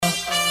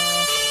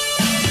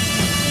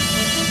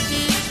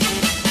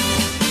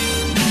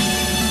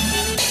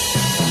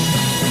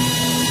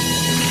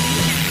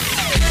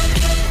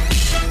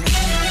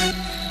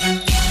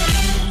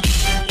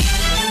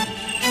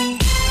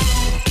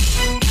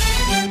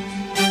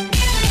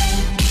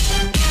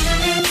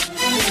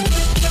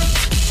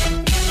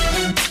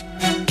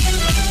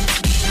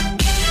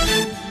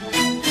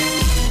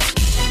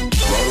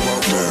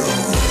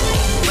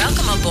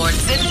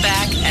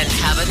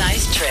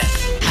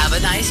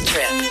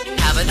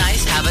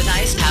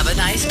Have a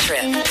nice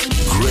trip.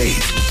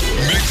 Great.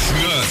 Mixed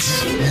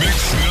nuts.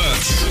 Mixed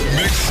nuts.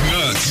 Mixed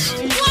nuts.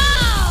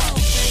 Wow!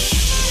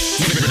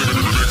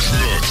 Mixed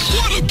nuts.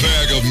 What a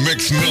bag of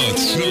mixed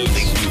nuts.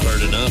 Think we've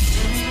heard enough?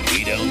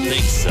 We don't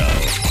think so.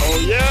 Oh,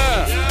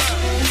 yeah.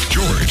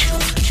 George.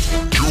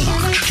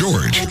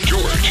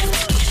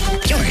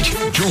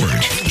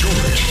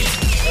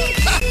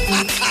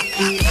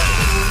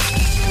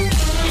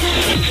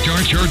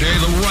 Start your day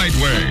the right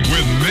way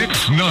with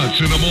Mixed Nuts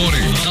in the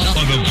morning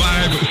on the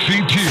Vibe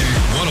CT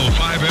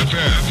 105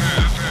 FM.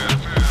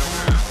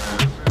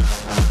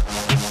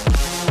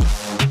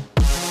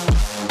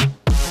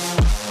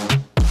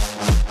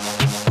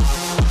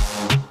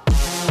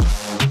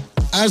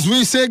 As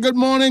we say good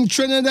morning,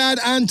 Trinidad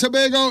and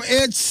Tobago,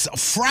 it's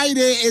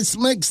Friday, it's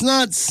Mixed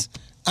Nuts.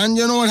 And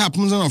you know what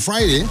happens on a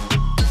Friday?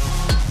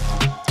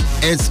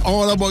 It's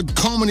all about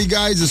comedy,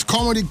 guys. It's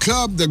Comedy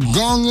Club, the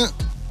Gong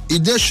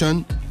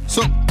edition.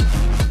 So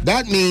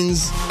that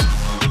means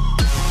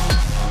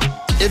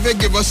if you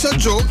give us a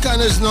joke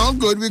and it's not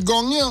good, we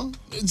gong you.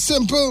 It's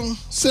simple.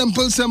 So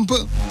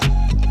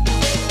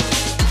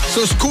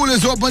school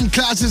is open,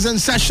 classes in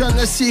session.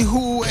 Let's see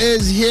who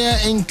is here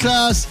in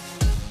class.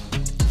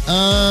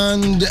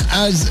 And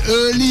as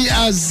early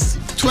as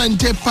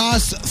 20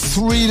 past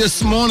 3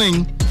 this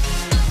morning,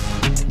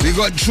 we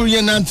got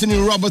Julian Anthony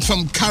Roberts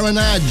from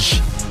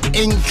Carenage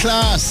in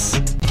class.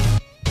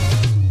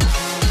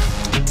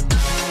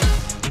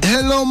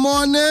 Hello,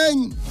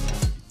 morning.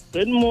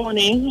 Good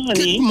morning,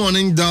 honey. Good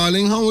morning,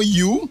 darling. How are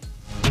you?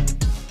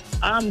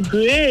 I'm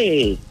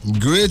great.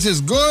 Great is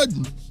good.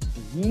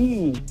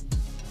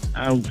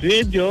 I'm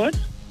great, George.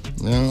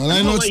 Yeah, well,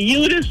 I know. How are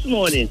you this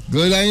morning?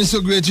 Good, I ain't so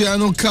great. You are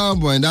no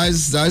cowboy.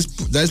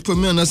 That's put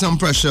me under some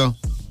pressure.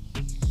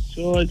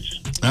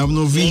 George, I have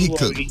no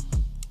vehicle.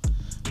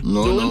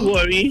 Don't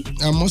worry.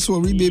 I must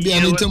worry, baby. I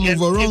need to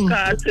move around.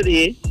 Car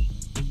today.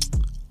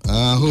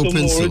 I'm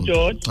hoping so.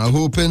 George. I'm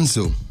hoping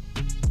so.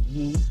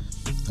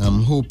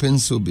 I'm hoping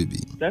so, baby.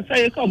 That's why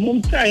you come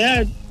home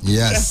tired.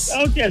 Yes. Just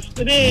out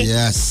yesterday.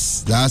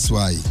 Yes, that's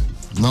why.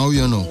 Now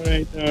you know. All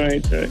right.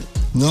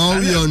 Now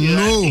you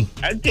know.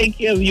 I'll take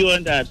care of you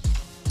on that.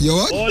 You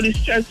what? All the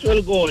stress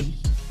will go.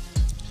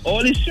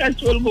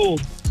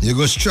 You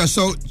go stress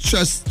out,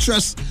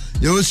 stress.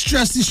 You will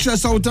stress the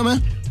stress out of me?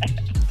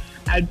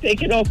 I'll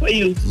take it off for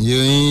you. You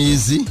ain't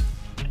easy.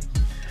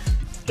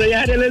 So you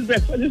had a little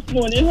breakfast this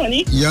morning,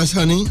 honey? Yes,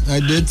 honey, I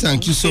did.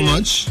 Thank you so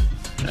much.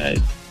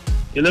 Right.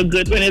 You look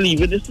good when you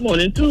leave it this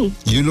morning, too.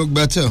 You look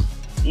better.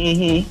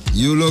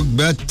 You look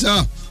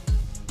better.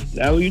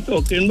 That's what you're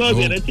talking about.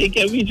 We gotta take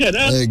care of each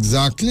other.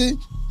 Exactly.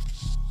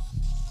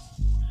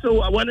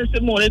 So I want to say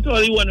morning to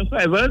all the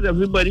 105ers,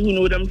 everybody who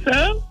know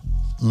themselves.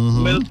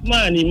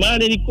 Milkman, the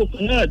man in the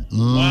coconut.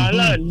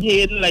 Marlon,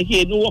 he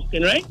ain't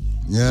walking, right?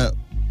 Yeah.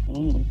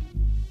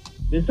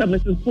 This is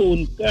Mrs.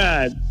 Phone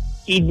Card,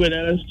 Steve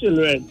Brennan and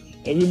children.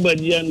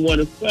 Everybody on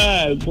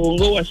 105,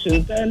 Bongo,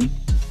 Washington.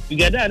 You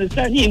got to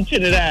understand he in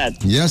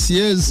Trinidad. Yes, he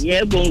is.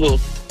 Yeah, Bongo.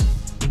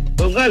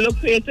 Bongo, look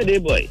for you today,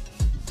 boy.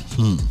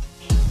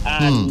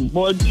 And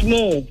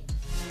Baltimore.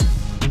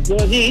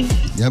 Georgie.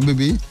 Yeah,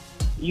 baby.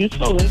 You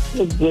sounding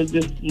so good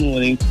this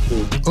morning,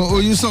 too. Oh,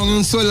 you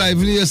sounding so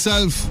lively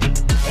yourself.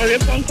 Hurry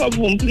up and come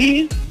home,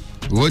 please.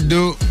 What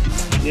do?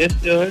 Yes,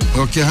 George.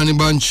 Okay, honey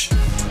bunch.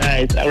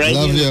 Nice. All right.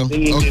 Love you.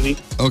 Baby.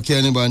 Okay,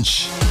 honey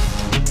bunch.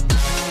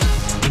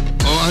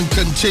 Oh, and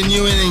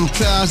continuing in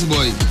class,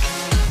 boy.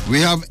 We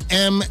have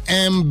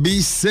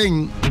MMB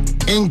Singh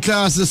in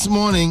class this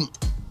morning.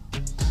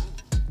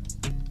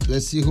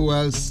 Let's see who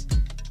else.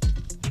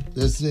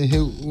 Let's see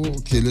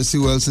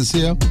who else is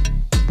here.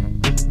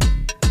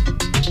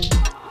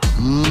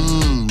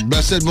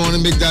 Blessed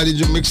morning, Big Daddy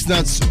Mixed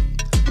Nuts.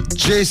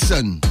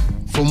 Jason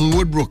from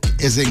Woodbrook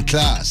is in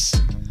class.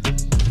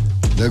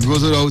 That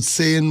goes without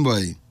saying,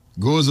 boy.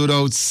 Goes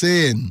without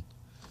saying.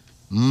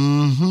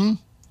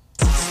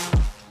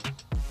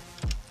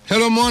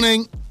 Hello,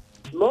 morning.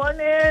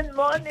 Morning.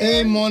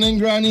 Hey, morning,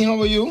 Granny. How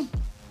are you?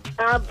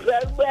 I'm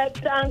very well,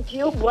 thank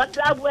you. What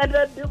that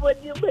weather do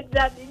with you, Big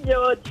Daddy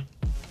George?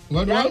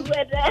 What?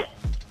 Weather?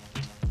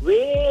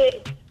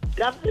 Wait,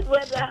 that's the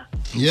weather.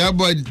 Yeah,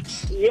 but...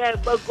 Yeah,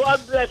 but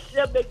God bless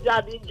you, Big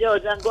Daddy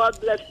George, and God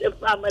bless your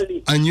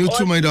family. And you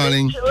too, my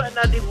darling. All the children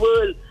of the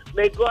world,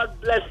 may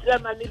God bless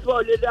them, and if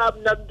all you have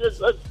nothing to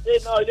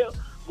sustain all you,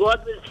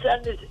 God will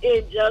send his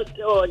angels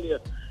to all you.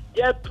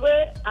 Just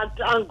pray and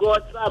thank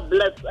God for a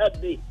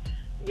blessed day.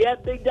 Yeah,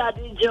 Big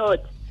Daddy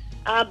George.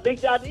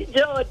 Big Daddy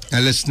George.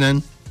 I'm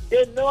listening.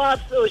 They're not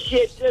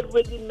associated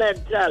with the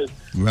mental.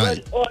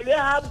 Right. But all you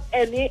have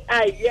any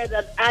idea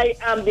that I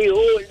am the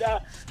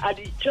holder at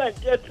the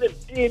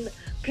 2015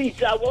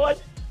 Peace Award?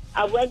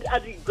 I went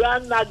at the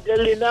Grand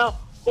Magdalena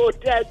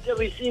Hotel to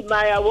receive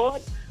my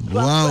award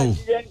from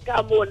President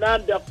Carmona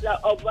and Dr.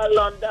 Over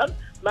London.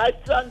 My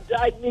son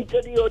drive me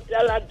to the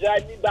hotel and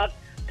drive me back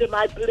to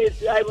my place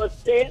where I was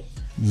staying.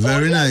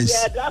 Very nice.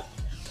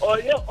 All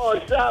you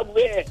also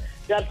aware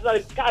that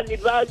the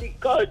carnival, the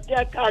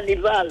culture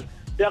carnival,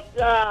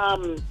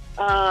 Dr.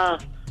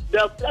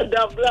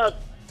 Douglas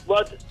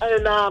was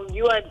in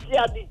UNC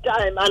at the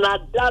time, and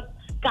at that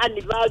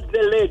Carnival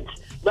Village,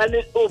 when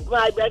it opened,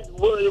 I went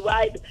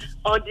worldwide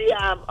on the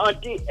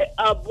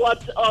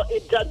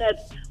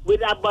internet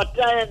with a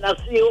button and I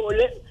see all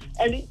it.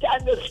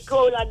 Anytime you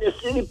scroll and you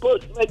see the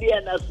post media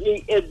and I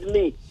see it's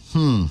me.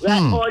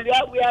 All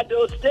year we had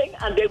those things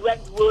and they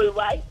went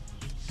worldwide.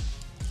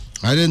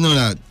 I didn't know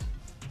that.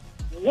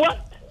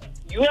 What?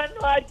 You are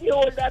not the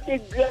older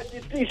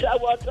the piece I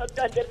was on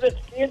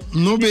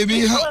 2015? No,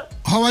 baby.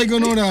 How I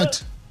gonna know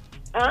that?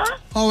 Huh?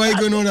 How I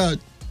gonna know that?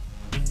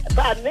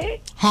 Pardon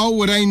me? How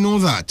would I know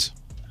that?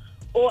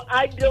 Oh,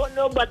 I don't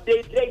know, but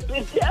they take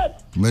pictures.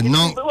 But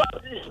no. People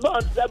was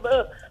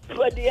responsible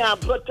for the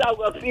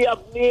photography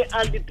of me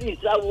and the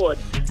Peace Award.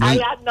 I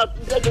had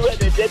nothing to do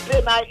with it. They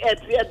pay my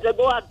airfare to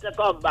go and to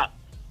come back.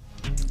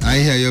 I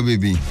hear you,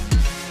 baby.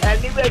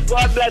 Anyway,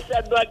 God bless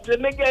them, but let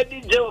me get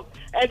the joke.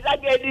 And I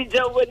get the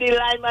joke with the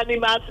lime and the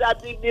man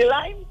started the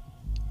lime?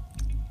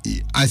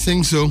 I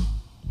think so.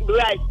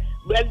 Right.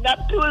 Well,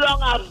 not too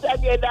long after I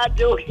get that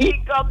joke, he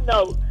come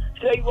now.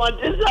 So he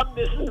wanted some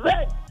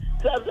disinfect.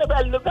 So I said,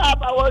 well, look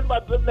up our own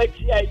bottle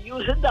next year.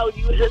 Use it now.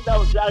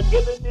 So I'm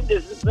giving the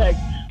disinfect.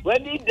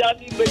 When he done,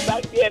 he bring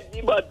back the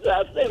empty bottle.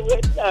 I said,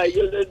 wait now,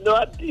 you're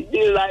not eating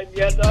the lime.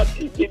 You're not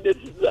eating the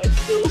disinfect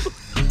too.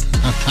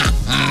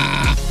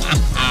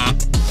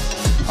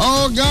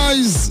 Oh,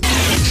 guys.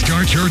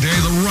 Start your day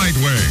the right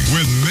way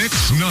with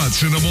Mixed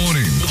Nuts in the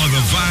morning on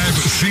the Vibe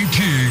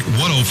CT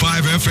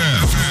 105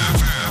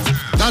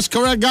 FM. That's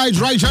correct, guys.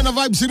 Right on the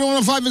Vibe CT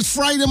 105. It's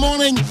Friday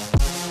morning.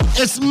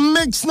 It's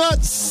Mixed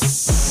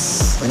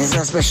Nuts. When it's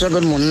a special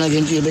good morning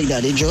again to you, Big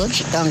Daddy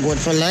George. Thank God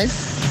for life.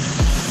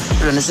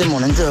 When it's a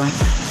morning to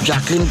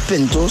Jacqueline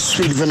Pinto,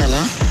 Sweet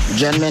Vanilla,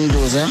 Jen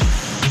Mendoza,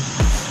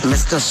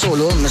 Mr.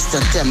 Solo,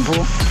 Mr.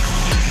 Tempo,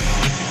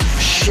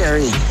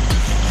 Sherry,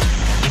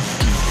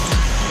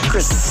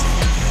 Chris,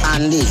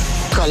 Andy,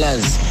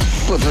 Colors,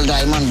 Purple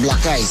Diamond,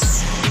 Black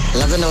Ice.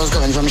 11 hours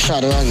coming from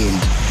Shadow again.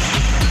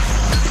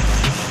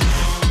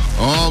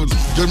 Oh,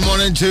 good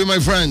morning to you, my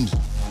friend.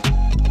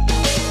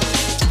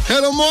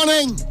 Hello,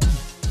 morning.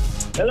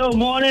 Hello,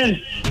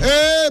 morning.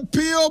 Hey,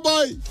 P.O.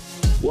 boy.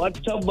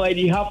 What's up, boy?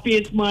 The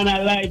happiest man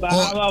alive. I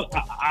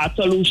have a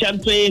solution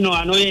to you, know.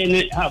 I know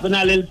you're having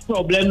a little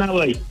problem now,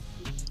 boy.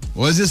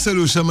 What's the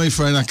solution, my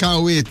friend? I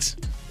can't wait.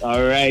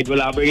 All right,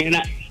 well, I'll bring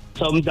in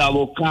some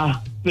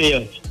tabaka for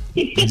you.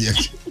 Yeah.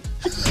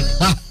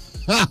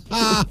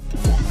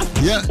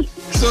 Yeah.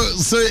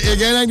 So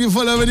again, I can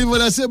follow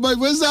everybody. I say, boy,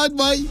 what's that,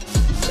 boy?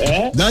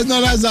 That's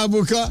not a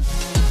zabuka.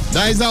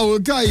 That is a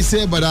wuka, he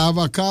said, but I have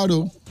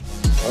avocado.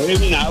 Oh, you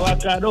mean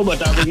avocado,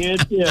 but I'm bringing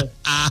it here.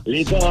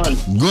 Later on.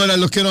 Good, I'm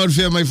looking out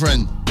for you, my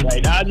friend.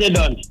 Right, how's it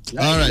done?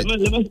 All right. Let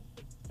me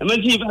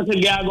see if I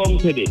can get going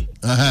today.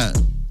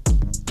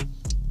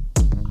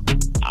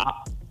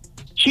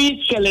 Chief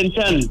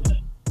Skellington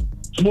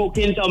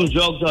smoking some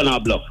drugs on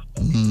our block.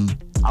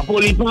 A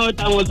policeman with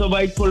a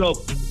motorbike pull up.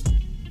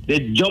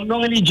 They jump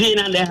down in the drain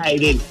and they're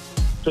hiding.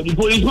 So the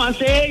policeman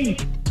say,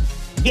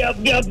 get up.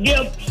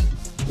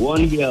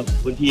 One girl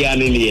put the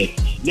hand in the air.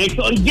 Next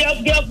one, get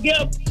up.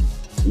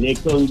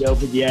 Next one, girl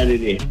put the hand in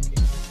the air.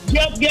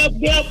 Get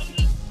up.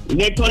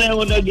 Next one, I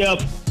want to get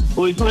up.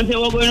 Policeman say,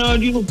 what going on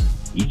with you?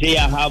 He say,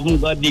 I haven't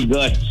got the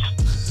guts.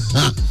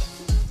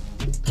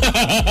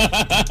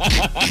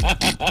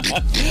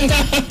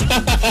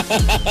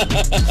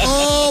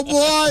 Oh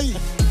boy!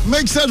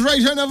 Mix it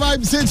right on the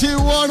Vibe City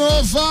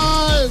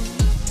 105.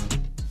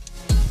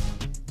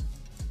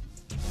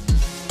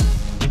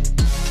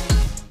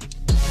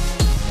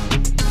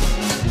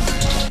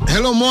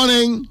 Hello,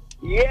 morning.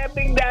 Yeah,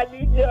 Big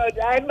Daddy George.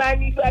 I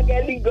might if I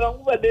get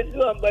gone for this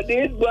one, but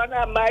this one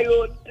on my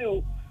own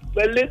too.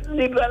 But listen,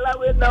 the fella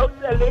with no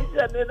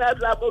selection in a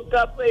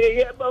Zabuka for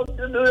you, about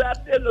to do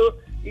that, you know.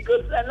 He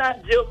could send a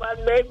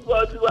German make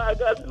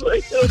Volkswagen for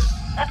you.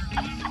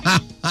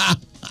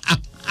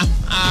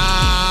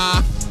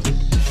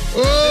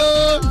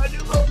 Oh!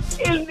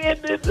 Kill me in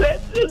this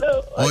place, you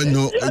know. Oh,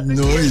 no,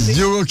 it's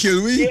you will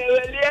kill me? Yeah,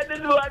 well, yeah,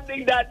 this one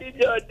Big Daddy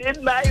George. This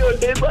my own,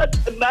 this was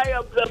my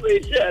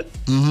observation.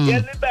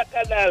 Get the back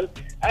canal.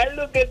 I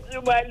look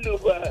into my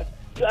louver.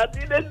 So I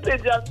see the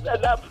pigeons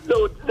and I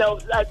float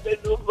outside the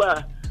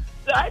louver.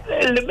 So I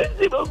said, let me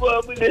see what's going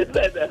on with this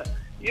weather.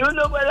 You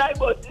know when I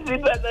bought the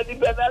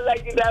better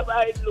like it, I'm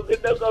eyes looking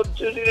to come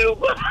to the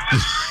louver.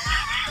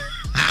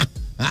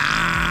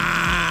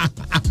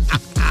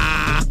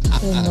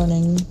 Good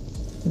morning,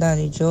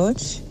 Daddy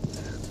George.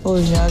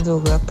 Oja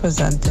Douglas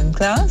presenting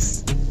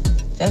class.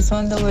 Just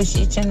want to wish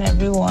each and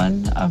every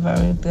one a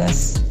very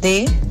blessed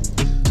day.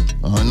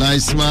 Oh,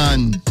 nice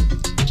man.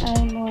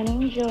 Hi,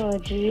 morning,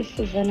 Georgie.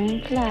 Susan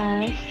in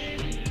class.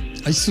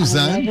 Hi,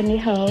 Suzanne. I'm in the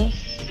house.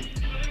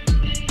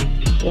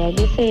 Yeah,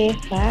 be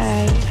safe.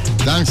 Bye.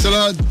 Thanks a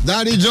lot.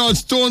 Daddy George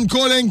Stone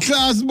Cold in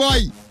class,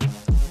 boy.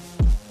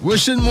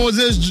 Wishing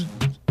Moses,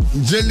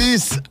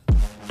 Jalice,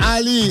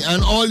 Ali,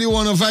 and all the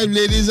 105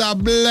 ladies a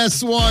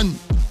blessed one.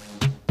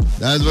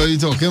 That's what we're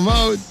talking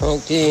about.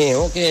 Okay.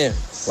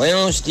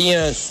 Buenos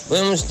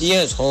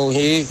dias,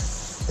 Jorge.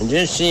 And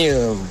just say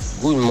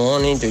good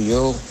morning to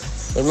you.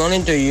 Good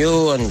morning to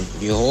you and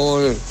the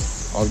whole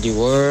of the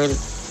world.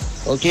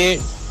 Okay?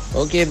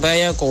 Okay,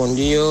 vaya con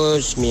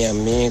Dios, mi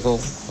amigo.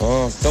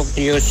 Oh, talk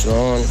to you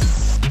soon.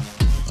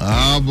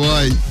 Ah,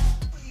 boy.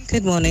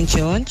 Good morning,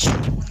 George.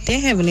 Dear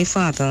Heavenly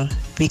Father,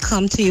 we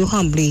come to you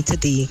humbly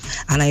today,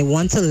 and I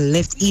want to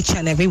lift each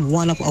and every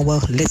one of our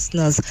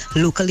listeners,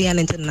 locally and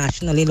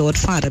internationally, Lord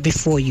Father,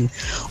 before you.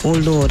 Oh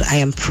Lord, I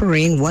am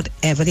praying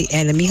whatever the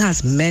enemy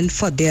has meant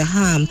for their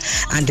harm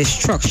and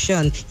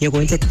destruction, you're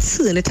going to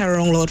turn it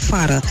around, Lord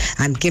Father,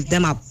 and give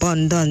them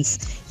abundance.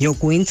 You're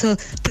going to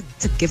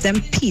give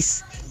them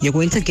peace. You're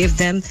going to give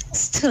them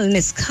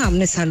stillness,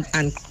 calmness, and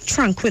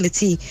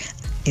tranquility.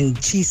 In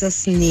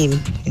Jesus' name,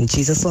 in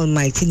Jesus'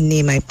 almighty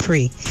name, I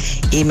pray.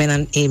 Amen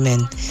and amen.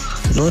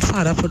 Lord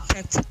Father,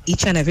 protect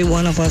each and every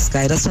one of us.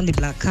 Guide us on the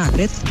black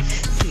carpet.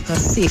 Take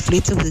us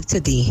safely to work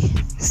today.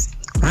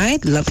 All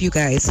right? Love you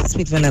guys.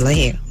 Sweet Vanilla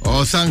here.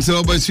 Oh, thanks a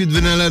lot, boy, Sweet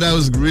Vanilla. That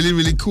was really,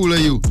 really cool of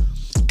you.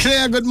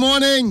 Claire, good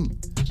morning.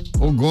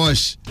 Oh,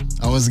 gosh.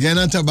 I was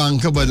getting at a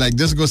banker, but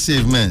just go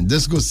save man.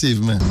 Just go save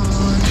man.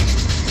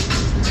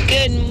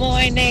 Good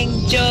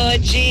morning,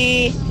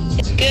 Georgie.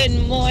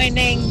 Good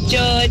morning,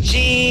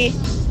 Georgie.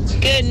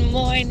 Good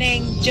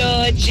morning,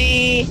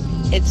 Georgie.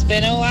 It's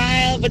been a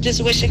while, but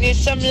just wishing you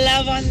some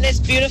love on this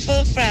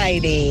beautiful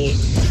Friday.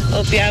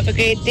 Hope you have a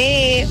great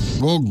day.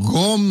 Oh,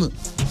 gum.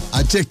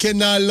 I take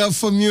that love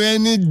from you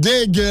any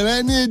day, girl,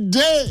 any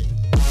day.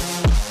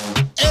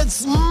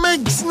 It's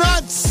Mixed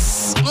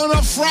Nuts on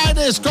a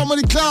Friday's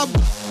Comedy Club.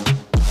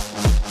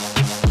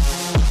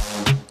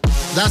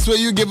 That's where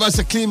you give us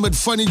a clean but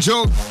funny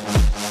joke.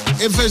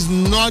 If it's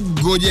not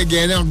good, you're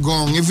getting a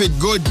gong. If it's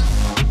good,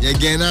 you're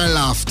getting a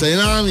laughter. You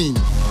know what I mean?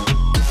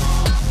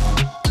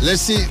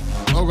 Let's see.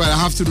 Oh, God, I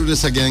have to do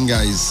this again,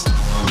 guys.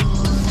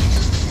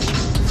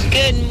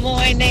 Good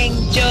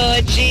morning,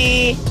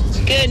 Georgie.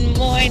 Good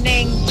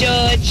morning,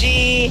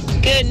 Georgie.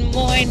 Good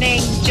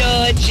morning,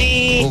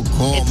 Georgie.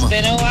 It's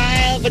been a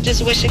while, but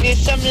just wishing you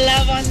some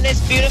love on this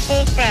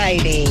beautiful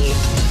Friday.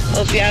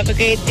 Hope you have a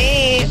great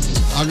day.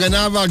 I'm going to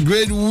have a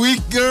great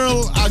week,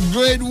 girl. A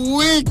great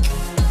week.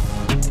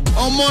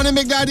 Oh, morning,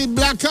 Big Daddy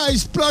Black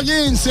Eyes. Plug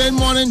in. Saying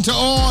morning to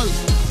all.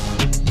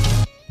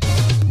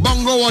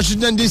 Bongo,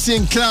 Washington, D.C.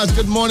 in class.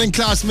 Good morning,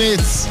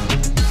 classmates.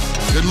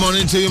 Good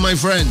morning to you, my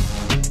friend.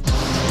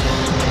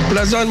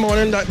 Pleasant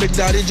morning, Big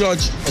Daddy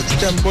George.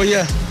 Extempo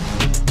here.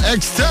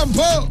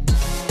 Extempo.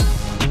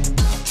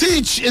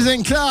 Teach is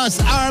in class.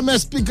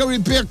 RMS Speaker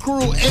Repair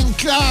Crew in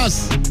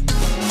class.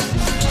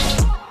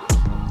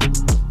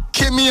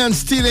 Kimmy and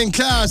Steel in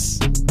class.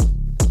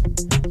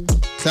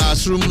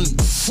 Classroom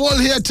full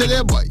here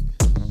today, boy.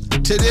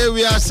 Today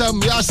we have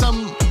some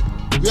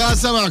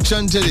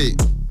action today.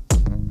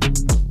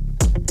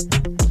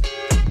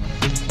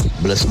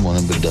 Blessed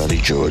morning, Big Daddy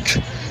George.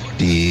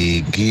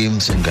 The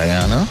games in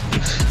Guyana,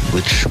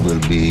 which will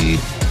be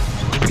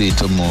played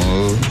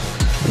tomorrow,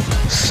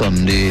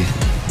 Sunday,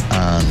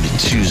 and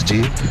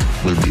Tuesday,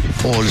 will be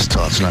all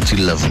starting at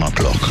 11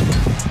 o'clock.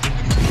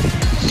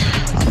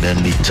 And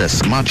then the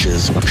test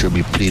matches, which will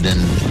be played in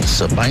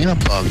Sabina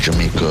Park,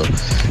 Jamaica,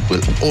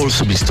 will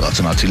also be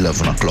starting at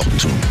 11 o'clock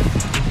too.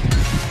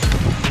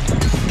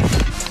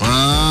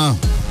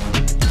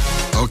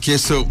 Okay,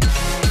 so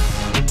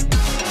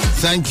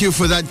thank you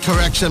for that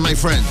correction, my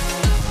friend.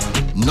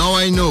 Now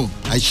I know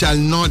I shall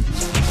not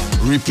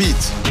repeat.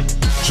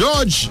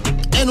 George,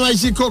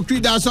 NYC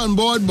Concrete, that's on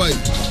board, but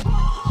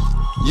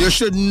you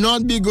should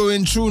not be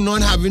going through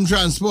not having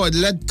transport.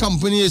 Let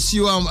company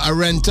issue a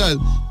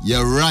rental.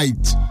 You're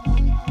right.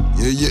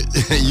 You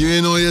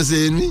know what you're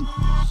saying me?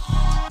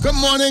 Good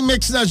morning,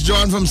 Mixed Nuts.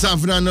 John from San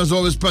Fernando, as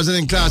always present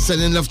in class,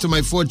 sending love to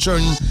my 4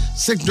 children,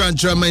 6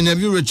 grandchildren, my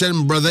nephew Richard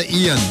and brother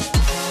Ian.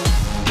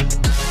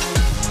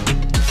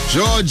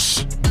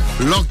 George,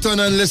 locked on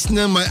and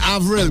listening, my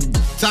Avril.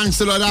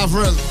 Thanks a lot,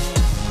 Avril.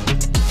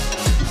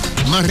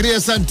 Maria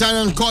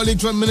Santana and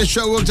colleague from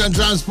Ministry of Works and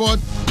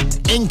Transport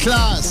in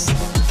class.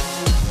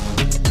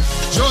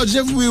 George,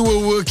 if we were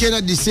working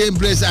at the same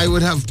place, I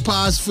would have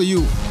passed for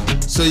you,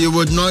 so you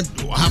would not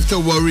have to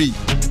worry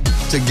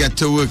to get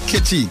to work.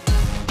 Kitty,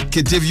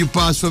 if you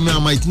pass for me, I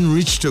mightn't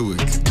reach to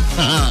work.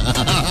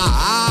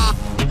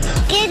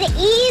 Good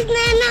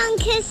evening,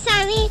 Uncle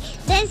Sammy.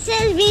 This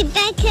is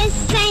Rebecca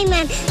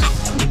Simon.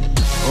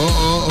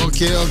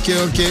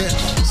 Okay.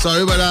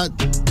 Sorry about that.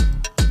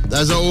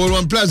 That's an old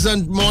one.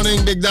 Pleasant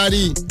morning, Big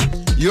Daddy.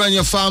 You and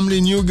your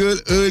family, new girl,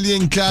 early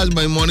in class.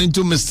 By morning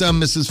to Mr.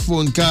 and Mrs.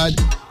 Phone Card,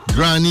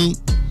 Granny.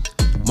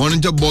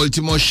 Morning to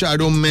Baltimore,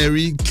 Shadow,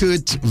 Mary,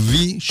 Kurt,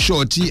 V,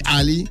 Shorty,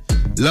 Ali.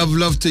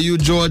 Love to you,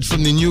 George,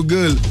 from the new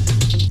girl.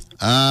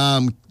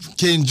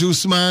 Kane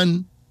Juice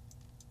Man.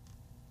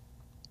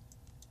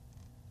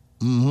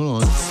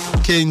 Hold on.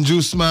 Kane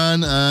Juice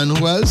Man, and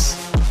who else?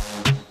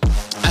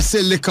 I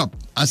say lick up.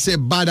 I say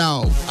bad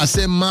out. I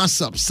say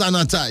mass up.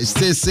 Sanitize.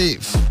 Stay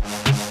safe.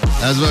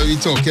 That's what we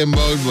talking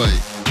about, boy.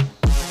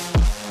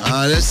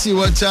 Let's see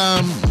what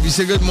we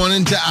say good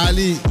morning to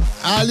Ali.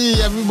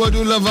 Ali, everybody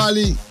who love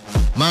Ali.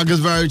 Marcus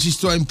Variety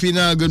Store in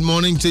Pina. Good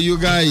morning to you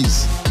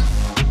guys.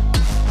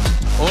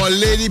 Oh,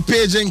 Lady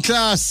Page in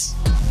class.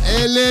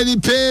 Hey, Lady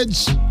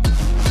Page.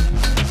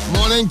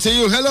 Morning to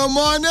you. Hello,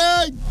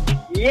 morning.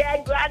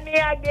 Yeah, Granny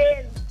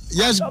again.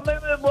 Yes. I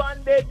come in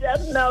one day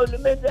just now.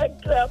 Let me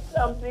just clap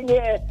something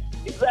here.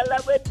 The fella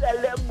will tell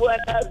them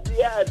Buenos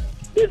Dias.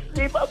 They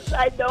sleep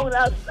upside down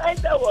last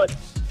night or what?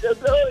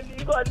 Just the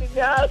Holy God in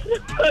the house.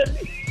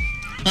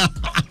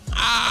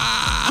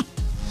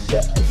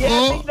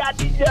 Big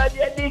Daddy George,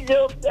 the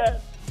joke there.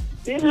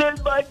 The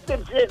little boy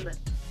tips in.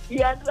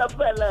 He and the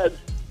fellas.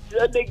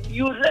 So they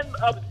use him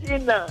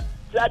obscene now.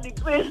 So the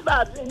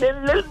Christmas, the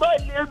little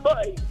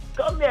boy,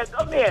 come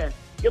here.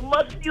 You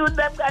must use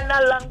them kind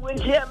of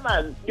language here,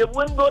 man. You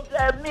wouldn't go to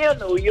heaven, you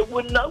know. You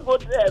would not go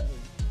to heaven.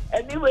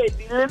 Anyway,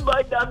 the little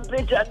boy done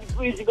preach and the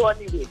priest go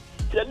anyway.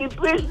 So the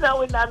priest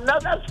now in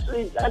another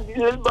street and the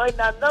little boy in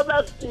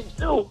another street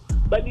too.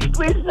 But the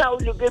priest now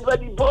looking for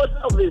the post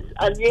office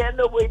and he ain't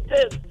no way it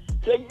is.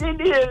 So he see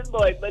the little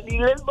boy, but the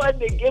little boy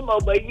they came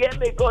out, but he ain't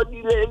make out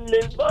the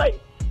little boy.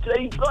 So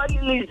he called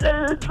the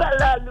little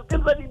fella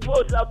looking for the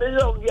post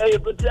office over here. You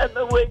could tell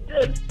me where it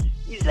is.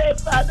 He said,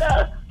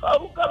 Father,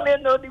 how come you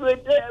know the way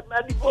to heaven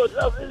and the post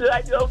office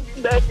right over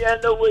there?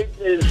 You know where it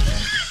is.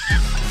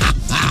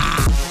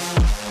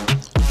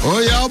 Oh,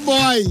 yeah,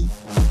 boy.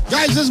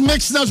 Guys, this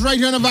Mixed Nuts right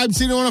here on the Vibe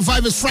City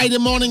 105. It's Friday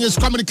morning. It's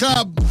Comedy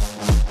Club.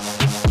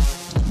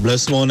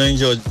 Blessed morning,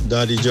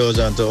 Daddy George,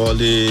 and to all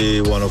the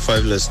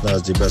 105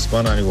 listeners, the best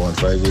man and the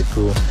 158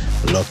 crew,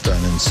 locked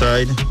on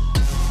inside.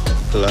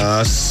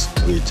 Class,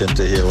 waiting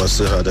to hear what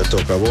they had to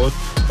talk about.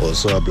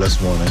 Also, a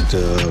blessed morning to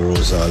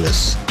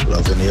Rosales.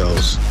 Love in the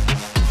house.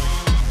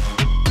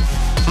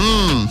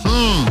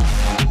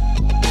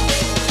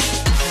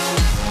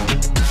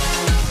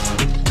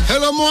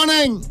 Hello,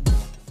 morning.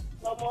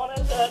 Good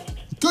morning, sir.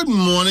 Good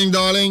morning,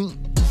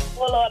 darling.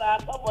 Oh, Lord, I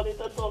have somebody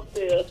to talk to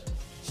you.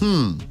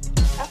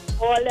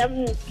 All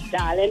them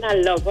darling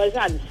and lovers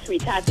and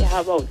sweetheart you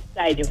have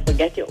outside, you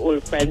forget your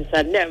old friends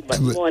and them.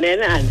 But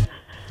morning and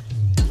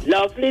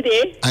lovely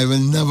day. I will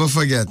never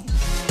forget.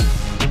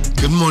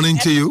 Good morning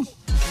to you.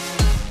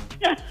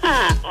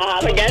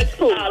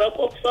 I'll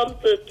cook some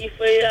turkey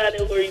for you and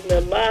you will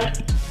remember.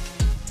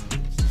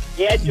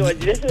 Yeah, George,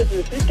 this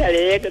is telling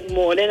you good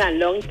morning and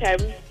long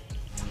time.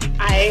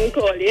 I ain't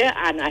call you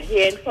and I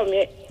hear from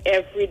you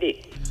every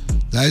day.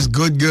 That's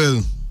good,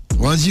 girl.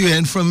 Once you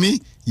hear from me,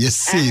 you're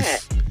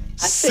safe.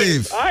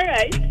 Safe. All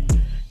right.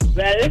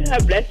 Well,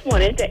 a blessed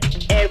morning to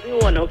every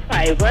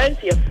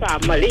 105ers, your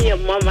family, your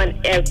mom,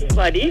 and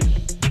everybody.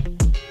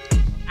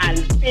 And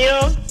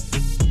Phil,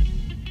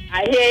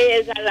 I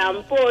hear it's a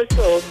lampo,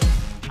 so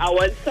I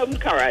want some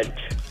current.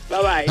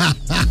 Bye-bye.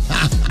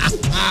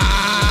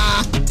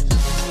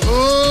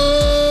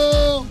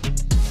 Oh!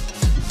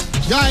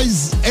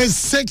 Guys, it's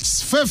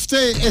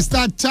 6:50. It's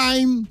that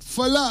time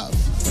for love.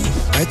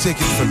 I take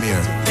it from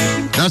here.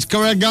 That's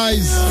correct,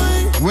 guys.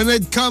 When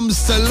it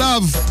comes to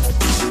love,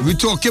 we're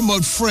talking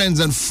about friends,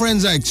 and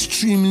friends are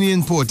extremely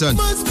important.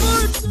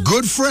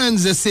 Good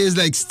friends, they say, is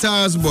like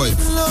stars, boy.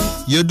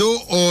 You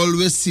don't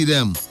always see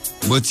them,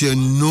 but you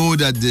know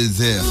that they're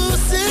there.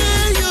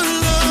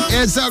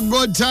 It's a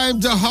good time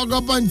to hug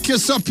up and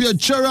kiss up your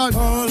children.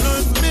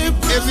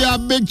 If you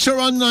have big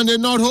children and they're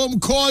not home,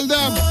 call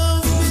them.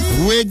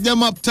 Wake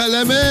them up, tell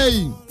them,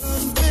 hey,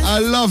 I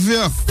love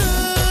you.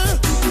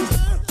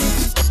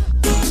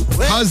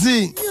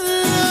 Huzzy,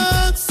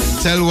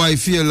 tell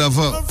wifey you love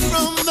her.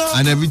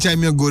 And every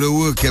time you go to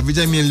work, every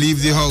time you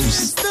leave the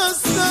house,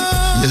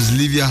 just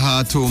leave your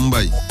heart home,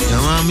 boy. You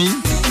know what I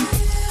mean?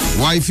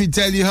 Wifey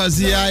tell you,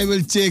 Huzzy, I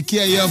will take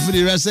care of you for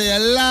the rest of your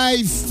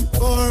life.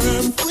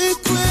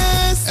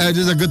 It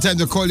is a good time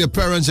to call your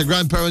parents, your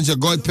grandparents, your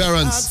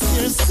godparents.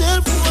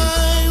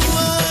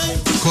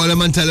 Call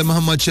them and tell them how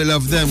much you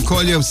love them.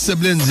 Call your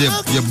siblings,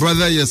 your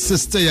brother, your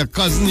sister, your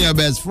cousin, your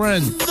best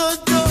friend.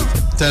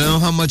 Tell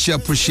them how much you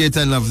appreciate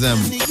and love them.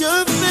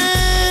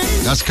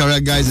 That's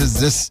correct, guys.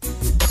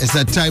 It's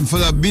a time for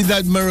that. Be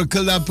that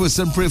miracle that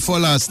person prayed for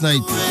last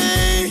night.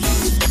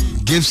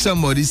 Give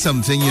somebody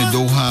something you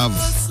don't have.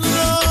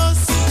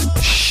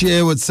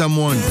 Share with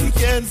someone.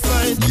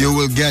 You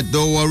will get,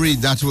 don't worry,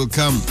 that will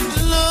come.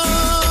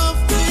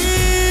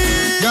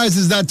 Guys,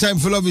 it's that time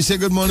for love. We say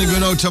good morning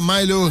going out to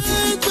Milo.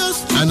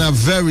 And a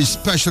very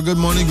special good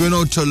morning going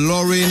out to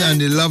Lauren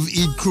and the Love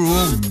Eat crew.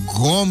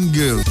 Gom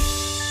girl.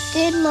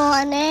 Good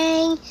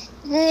morning.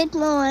 Good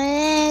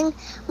morning.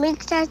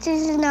 Mixed Nuts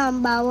is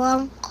number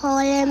one. Call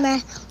him.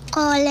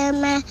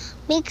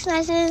 Mixed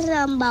Nuts is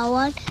number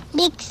one.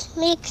 Mixed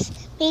Nuts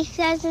is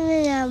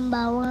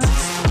number one.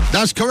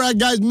 That's correct,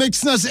 guys.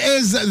 Mixed Nuts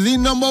is the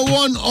number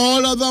one.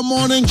 All other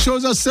morning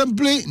shows are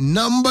simply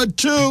number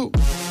two.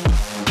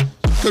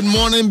 Good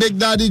morning, Big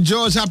Daddy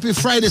George. Happy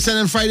Friday.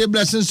 Sending Friday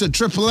blessings to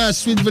Triple S,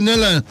 Sweet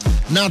Vanilla,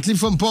 Natalie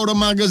from Powder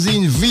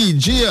Magazine, V,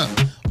 Gia,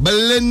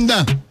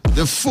 Belinda,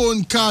 the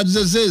phone cards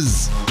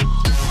is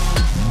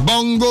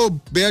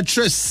Bongo,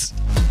 Beatrice,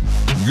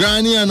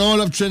 Granny, and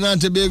all of Trinidad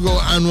and Tobago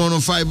and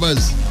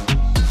 105ers.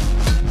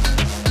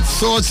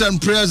 Thoughts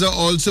and prayers are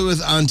also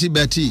with Auntie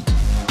Betty.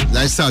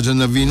 like Sergeant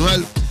Naveen.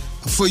 Well,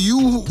 for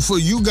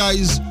you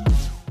guys,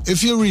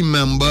 if you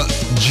remember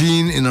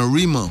Jean in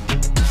Arima,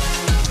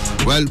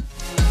 well,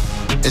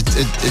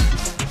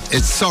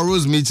 it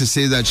sorrows me to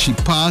say that she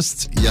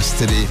passed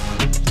yesterday.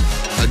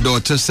 Her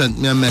daughter sent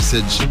me a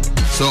message.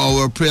 So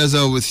our prayers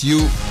are with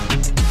you,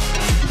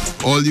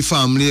 all the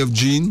family of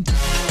Jean.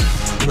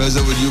 Prayers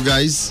are with you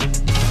guys.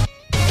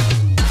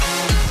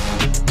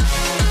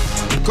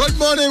 Good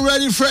morning,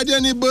 Ready Freddy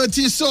and the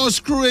Bertie Sauce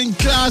crew in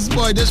class,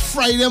 boy, this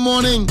Friday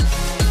morning.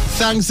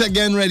 Thanks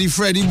again, Ready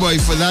Freddy, boy,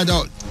 for that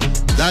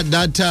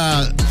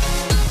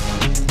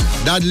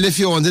lift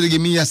you wanted to give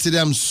me yesterday.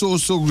 I'm so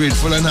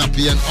grateful and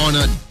happy and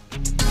honored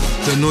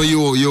to know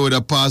you would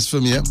have passed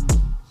from here.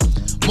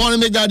 Morning,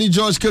 Big Daddy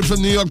George Kidd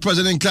from New York,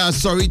 President class.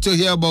 Sorry to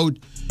hear about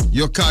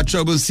your car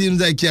trouble.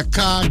 Seems like your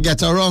car get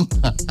her wrong.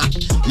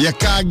 Your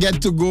car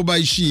get to go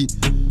by she,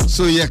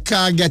 so your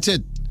car get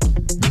it.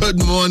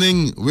 Good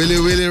morning,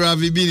 Willie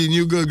Ravi B, the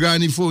new girl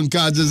granny phone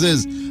cards as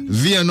is.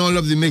 V and all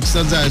of the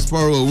mixers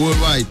diaspora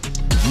worldwide.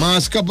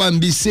 Mask up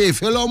and be safe.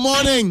 Hello,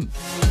 morning.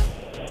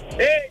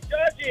 Hey,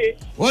 Georgie.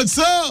 What's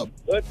up?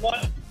 Good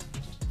morning.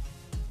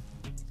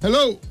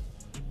 Hello.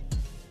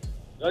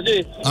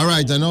 Georgie. All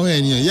right, I know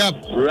hearing you.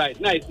 Yep. Right,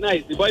 nice.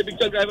 The boy Big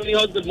Chuck driving the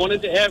house. Good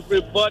morning to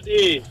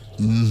everybody.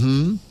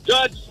 Mm-hmm.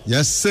 George.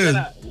 Yes,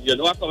 sir. You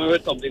know I'm coming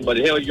with something, but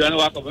here you know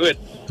what I'm coming with.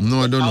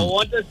 No, I don't know. I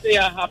want to say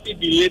a happy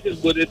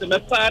belated birthday to my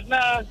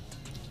partner,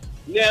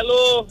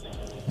 Nello.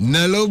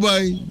 Nello,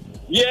 boy.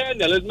 Yeah,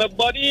 Nello's my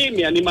buddy.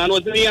 Me and the man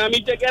was in the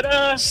army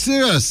together.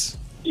 Serious?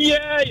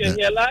 Yeah, you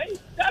hear lie?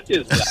 That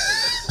is lie.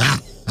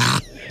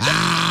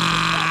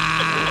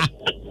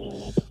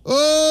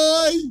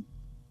 Oi!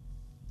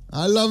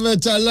 I love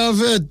it.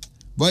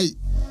 Boy,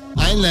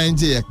 I ain't lying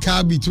to you.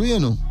 Car between, you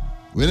know.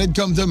 When it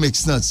comes to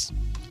mixed nuts,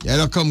 you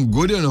don't come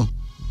good, you know.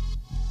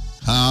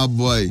 Ah,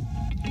 boy.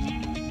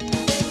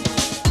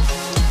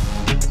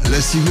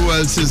 Let's see who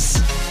else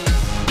is.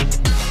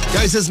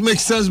 Guys, it's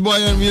Mixers, boy,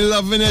 and we're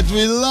loving it.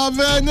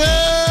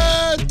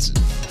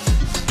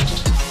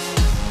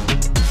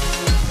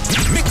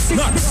 Mix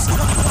Nuts.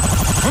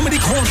 Comedy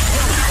Corner.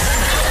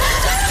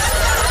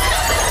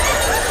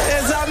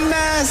 It's a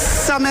mess,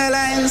 some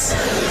airlines.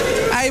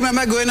 I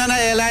remember going on an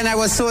airline, I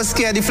was so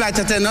scared the flight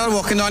attendant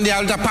walking on the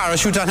outer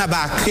parachute on her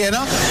back, you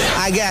know.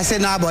 I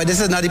said, nah, boy, this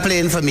is not the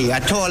plane for me,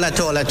 at all.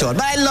 But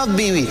I love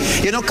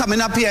BB. You know,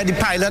 coming up here, the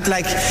pilot,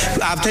 like,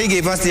 after he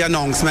gave us the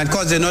announcement,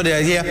 because, you know,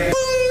 they're here, boom.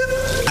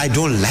 I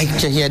don't like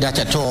to hear that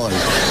at all.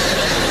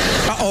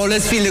 I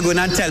always feel you're going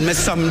to tell me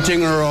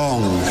something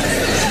wrong.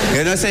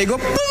 You know, so you go,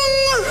 boom.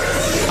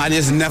 And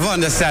you never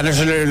understand,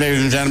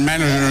 ladies and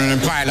gentlemen,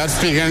 pilot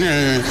speaking,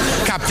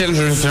 captain,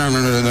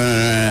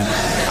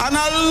 and a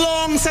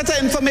long set of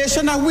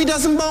information that we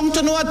doesn't belong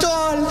to know at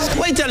all.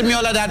 Why you tell me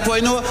all of that for?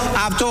 You know,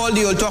 after all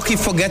the old talk, he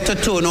forget to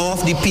turn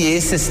off the PA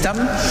system.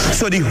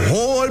 So the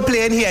whole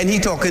plane here, and he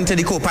talking to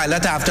the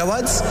co-pilot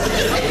afterwards.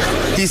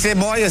 He say,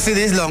 boy, you see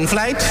this long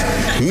flight?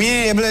 Me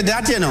ain't able to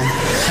that, you know.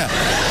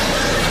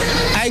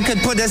 I could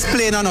put this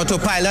plane on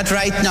autopilot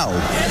right now.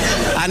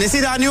 And you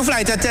see that new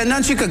flight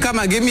attendant, she could come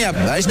and give me a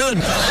brush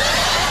done.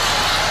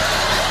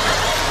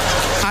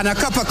 And a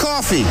cup of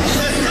coffee.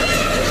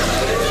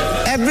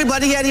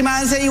 Everybody here, the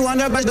man say he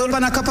want a brush done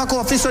and a cup of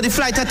coffee. So the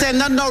flight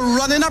attendant now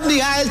running up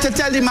the aisle to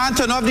tell the man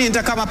turn off the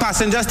intercom. A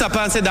passenger stop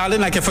and say,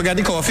 darling, I can forget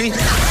the coffee.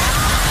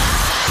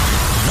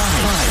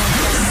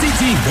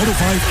 CT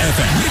 105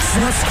 FM. Mix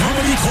Nuts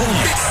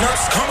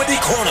Comedy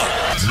Corner.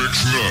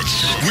 Mix Nuts.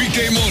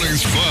 Weekday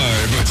mornings 5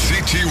 at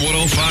CT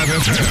 105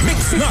 FM.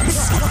 Mix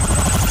Nuts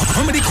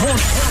Comedy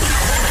Corner.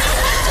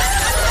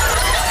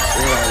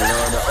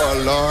 Oh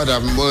Lord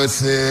have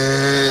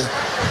mercy.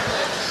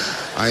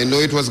 I know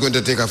it was going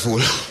to take a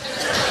fool.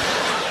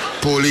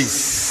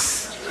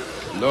 Police.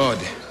 Lord.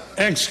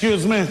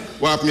 Excuse me.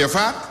 What happened, your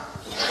fat?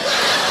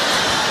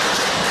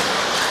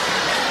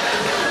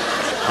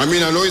 I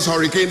mean, I know it's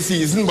hurricane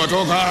season, but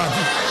oh God.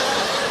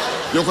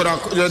 You could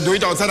do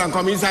it outside and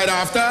come inside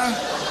after?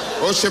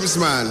 Oh, ships,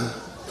 man.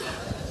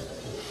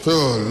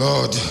 Oh,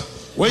 Lord.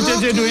 What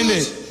did you doing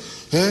there?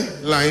 Eh?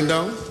 Lying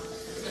down.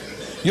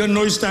 You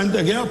know it's time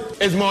to get up.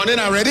 It's morning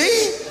already?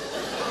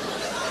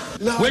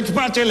 No. Which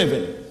part you live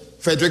in?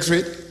 Frederick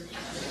Street.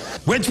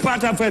 Which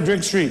part of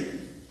Frederick Street?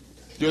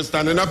 You're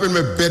standing up in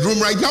my bedroom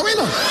right now, you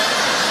know?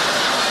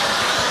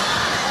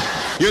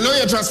 You know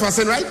you're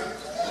trespassing, right?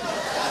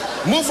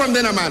 Move from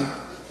there, man.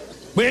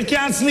 But you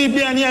can't sleep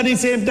there and here at the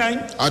same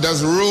time. I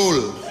just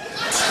roll.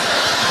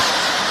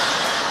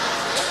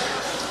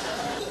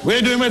 What are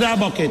you doing with that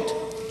bucket?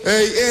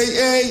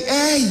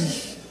 Hey.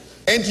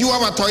 Ain't you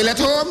have a toilet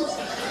home?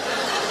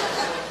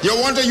 You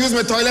want to use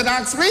my toilet,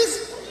 ask, please?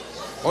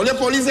 All the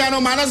police here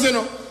no manners, you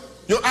know.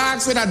 You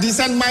ask with a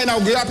decent mind, I'll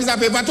give you a piece of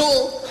paper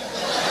too.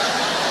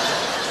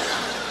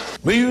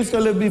 Where you used to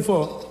live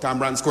before?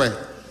 Cambran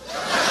Square.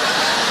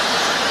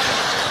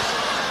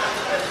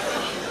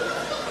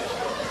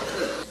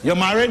 You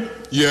married?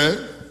 Yeah.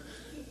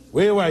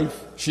 Where your wife?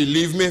 She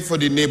leave me for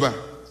the neighbor.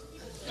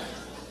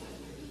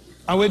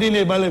 And where the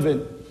neighbor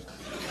living?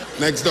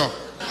 Next door.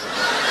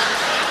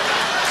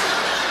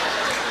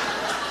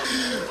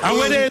 And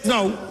where they is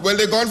now? Well,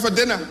 they gone for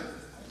dinner.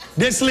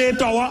 This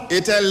late hour?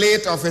 It's a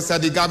late, officer.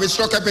 The garbage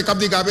truck can pick up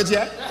the garbage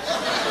here.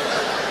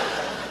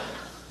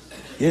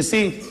 You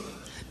see,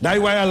 that's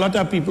why a lot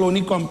of people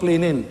only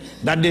complaining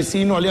that they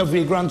seen all your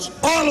vagrants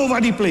all over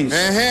the place.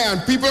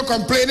 And people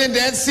complaining they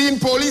ain't seen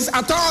police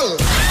at all.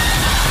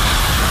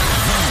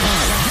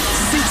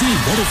 CT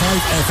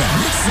 105 FM.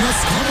 Mix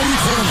Nuts Comedy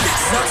Corner. Mix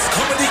Nuts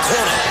Comedy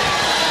Corner.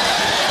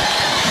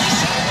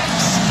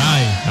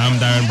 Hi, I'm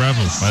Darren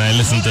Bravo, and I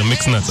listen to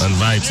Mix Nuts on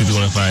Vibe City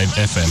 105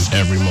 FM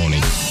every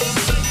morning.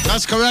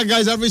 That's correct,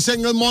 guys. Every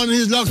single morning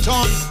he's locked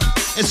on.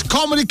 It's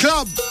Comedy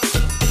Club.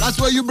 That's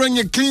where you bring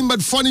your clean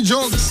but funny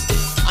jokes.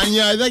 And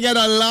you either get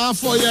a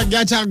laugh or you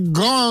get a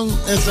gong.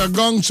 It's a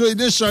gong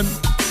tradition.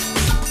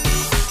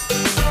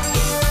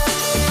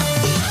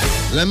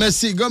 Let me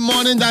see. Good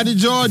morning, Daddy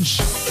George.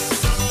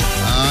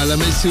 Let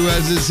me see who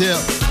else is here.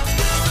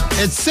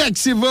 It's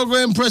Sexy Virgo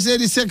Impress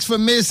 86 for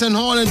Mason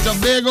Hall and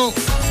Tobago.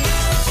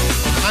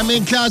 I'm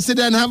in class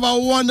today and have a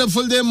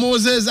wonderful day.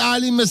 Moses,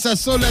 Ali, Mr.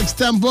 Solex,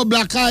 Tempo,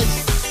 Black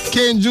Eyes,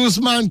 Cane Juice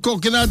Man,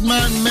 Coconut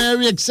Man,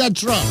 Mary,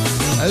 etc.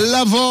 I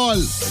love all.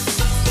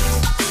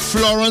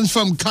 Florence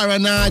from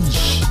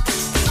Caranage.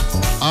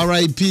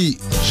 R.I.P.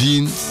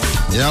 Gene.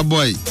 Yeah,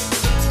 boy.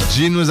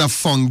 Gene was a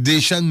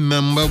foundation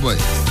member, boy.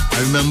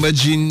 I remember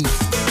Gene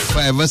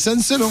forever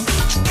since, you know.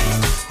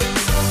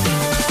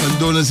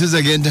 Condolences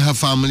again to her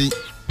family.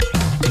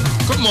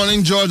 Good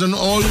morning, George, and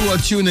all who are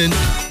tuning.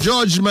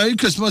 George, Merry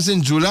Christmas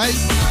in July.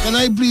 Can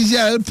I please hear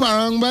El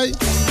Parang, boy?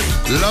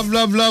 Love,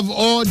 love, love.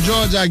 Oh,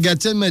 George, I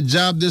getting my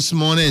job this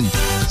morning.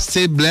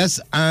 Stay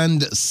blessed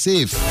and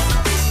safe.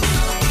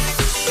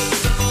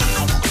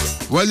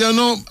 Well, you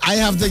know, I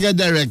have to get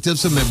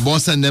directives from my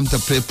boss and them to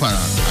play parang.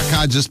 I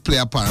can't just play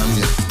a parang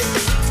yet.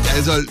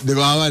 They're going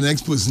to have an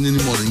next person in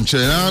the morning, you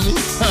know what I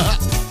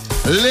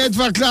mean? Late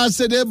for class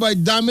today,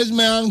 but damaged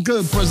my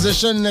ankle.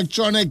 Precision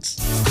Electronics.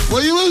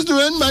 What you was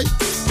doing, mate?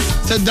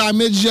 To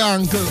damage your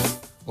ankle.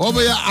 What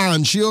about your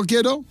aunt? She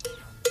okay, though?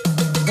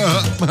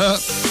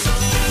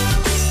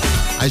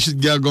 I should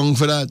get going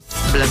for that.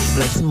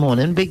 Blessed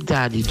morning, Big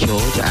Daddy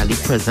George, Ali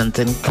present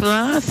in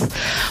class.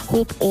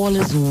 Hope all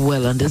is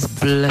well on this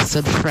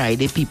blessed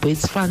Friday, people.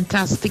 It's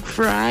fantastic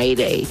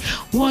Friday.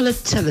 What are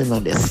telling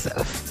on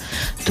yourself?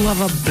 To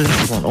have a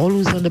blessed one. All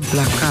who's on the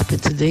black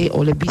carpet today,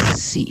 all be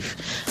safe.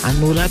 I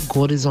know that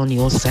God is on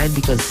your side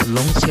because as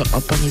long as you're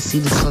up and you see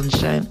the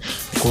sunshine,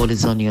 God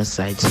is on your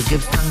side. So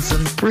give thanks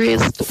and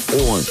praise to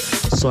all.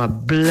 So a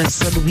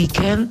blessed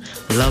weekend.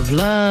 Love,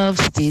 love.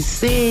 Stay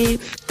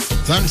safe.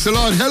 Thanks a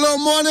lot. Hello,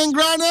 morning,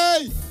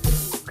 Granny.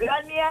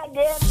 Granny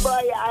again,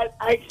 boy. I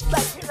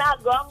expecting a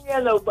gong,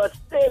 you know, but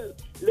still,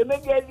 let me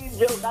get the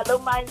joke. I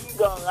don't mind the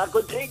gong. I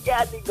could take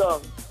care of the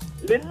gong.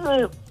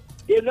 Listen,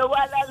 you know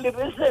what I live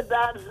in St.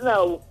 Anne's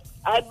now?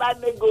 I buy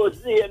me go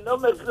see, you know,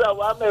 my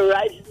flour, my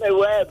rice, my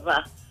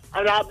whatever,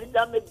 and I have it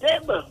on the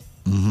table.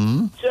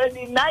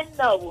 29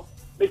 now.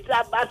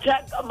 Mr.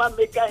 Bacha come and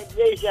make an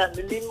invitation.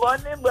 In the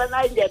morning when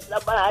I get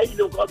up, I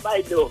look up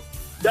my door.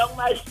 Down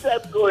my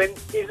step going,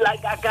 it's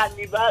like a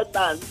carnival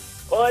band.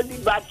 All the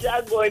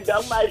Bacha going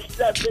down my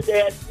step with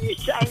the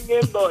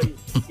shining boy.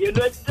 You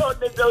know,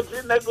 they don't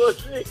see me go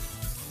see.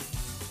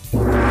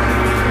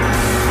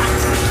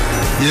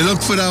 You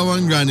look for that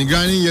one, Granny.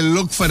 Granny, you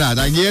look for that.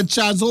 I get a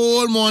chance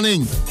all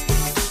morning.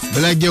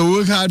 But like you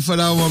work hard for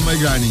that one, my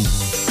Granny.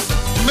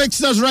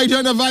 Mix us right here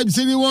on the Vibe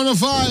City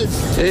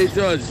 105. Hey,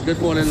 George. Good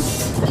morning.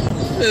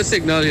 There's a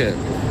signal here.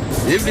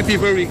 If the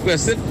people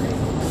request it,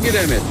 give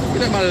them it.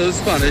 Give them a little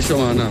Spanish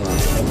on.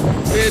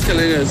 You're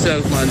telling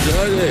yourself, man,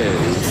 George. Hey.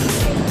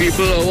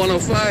 People are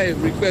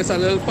 105. Request a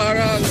little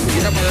parang.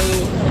 Give them a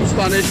little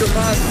Spanish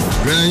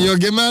on. Granny, your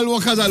Gimel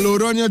work has a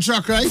load on your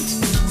truck, right?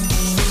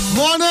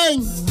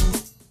 Morning.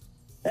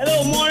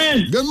 Hello,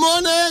 morning. Good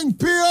morning,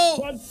 Pio.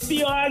 What's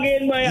Pio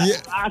again, boy?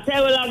 Yeah. I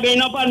say we'll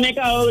again up and make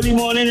a early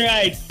morning,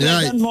 right?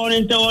 Good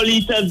morning to all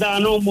Lisa,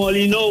 Dano,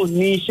 Molino,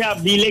 Nisha,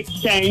 Bilek,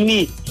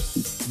 Shiny,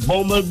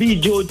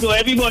 Bumblebee, Jojo,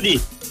 everybody.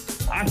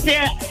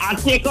 I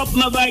take up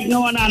my bike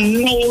now and I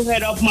know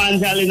head up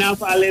Manjal in a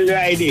falling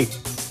riding.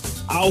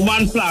 I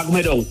one flag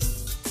me down.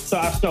 So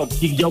I stop.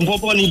 She jump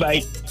up on the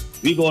bike.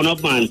 We going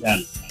up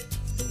Manjal.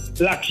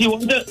 Like she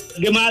want to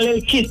give me a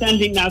little kiss and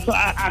thing now. So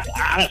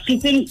I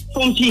kissing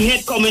from she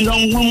head coming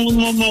down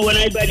when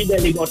I buy the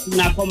belly button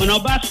now coming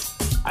up back.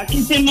 I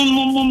kissing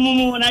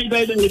when I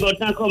buy the belly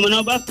button coming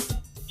up back.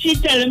 She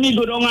telling me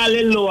go down a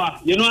little lower.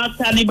 You know I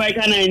start the bike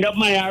and I end up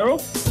my arrow.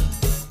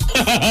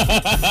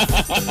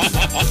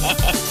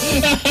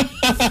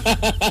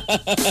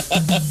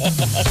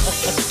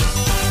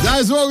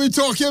 That's what we're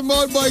talking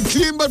about, boy.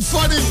 Clean but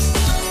funny.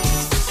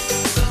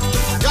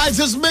 Guys,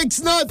 it's Mix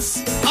Nuts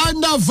on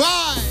the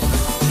Vibe.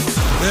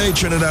 Hey,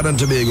 Trinidad and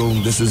Tobago,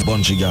 this is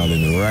Bunchy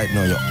Garland. Right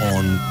now you're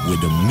on with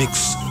the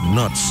Mix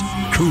Nuts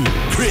crew.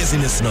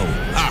 Craziness now.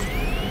 Ah.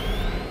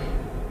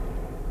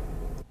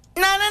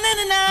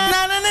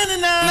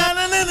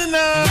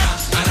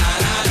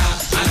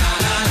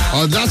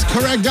 Oh, that's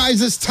correct,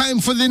 guys. It's time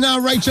for the now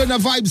right here on the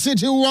Vibe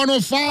City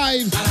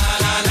 105.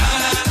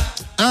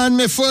 And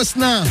my first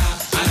now.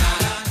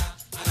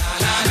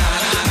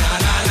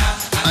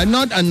 I'm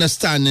not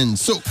understanding.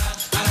 So,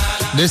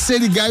 they say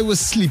the guy was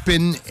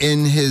sleeping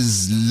in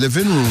his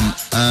living room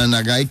and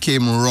a guy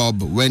came,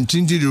 went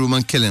into the room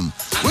and killed him.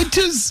 Which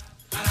is,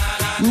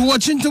 we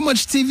watching too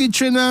much TV,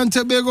 Trinidad and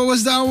Tobago,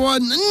 was that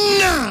one?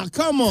 Nah,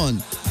 come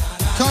on.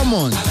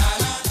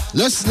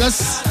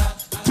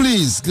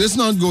 Please, let's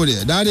not go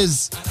there. That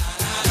is,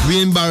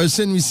 we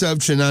embarrassing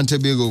ourselves, Trinidad and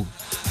Tobago.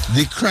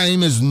 The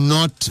crime is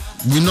not,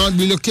 we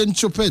looking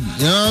stupid,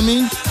 you know what I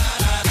mean?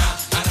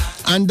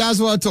 And that's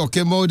what I'm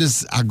talking about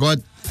is,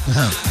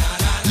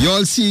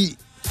 y'all see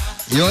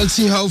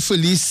how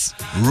Felice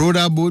rode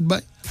her boat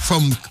by?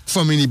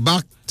 From in the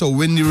back to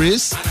win the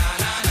race?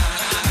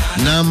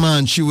 Nah,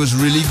 man, she was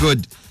really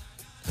good.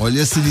 All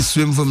you see the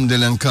swim from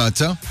Dylan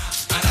Carter.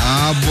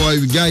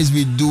 Boy, guys,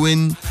 we're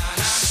doing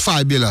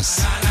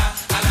fabulous.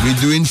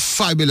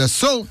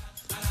 So,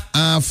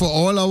 for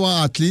all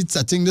our athletes,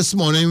 I think this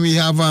morning we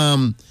have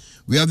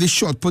the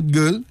shot put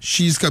girl.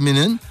 She's coming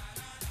in.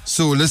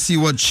 So let's see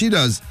what she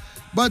does.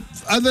 But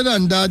other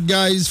than that,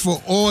 guys,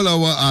 for all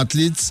our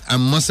athletes, I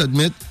must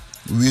admit,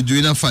 we're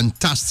doing a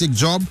fantastic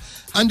job.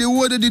 And the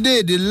word of the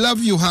day, the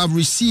love you have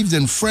received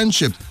in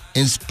friendship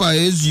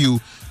inspires you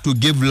to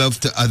give love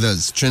to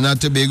others. Trinidad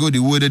and Tobago, the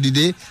word of the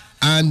day,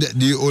 and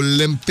the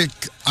Olympic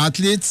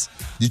athletes,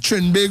 the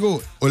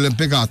Trinbago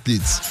Olympic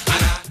athletes.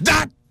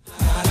 That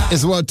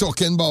is what I'm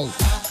talking about.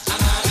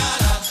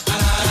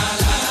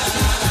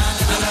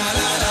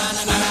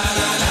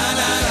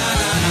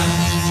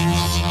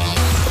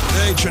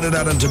 Hey,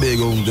 Trinidad and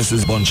Tobago, this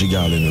is Bunchy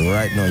Garland.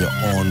 Right now you're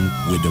on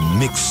with the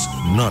Mix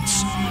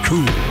Nuts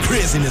Crew.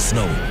 Craziness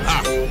now.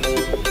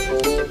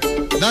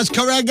 That's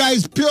correct,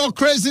 guys. Pure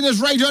craziness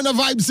right here on the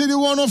Vibe City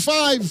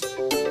 105.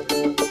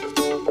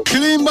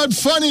 Clean but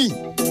funny.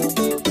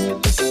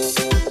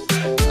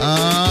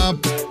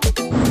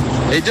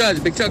 Hey,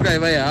 George, big truck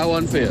driver here. I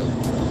want fail.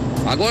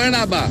 I go in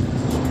that bar.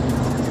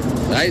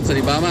 Right, so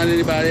the barman in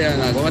the bar here,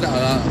 and I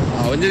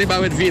went to the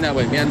bar with Vina,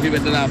 me and V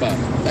went to that bar.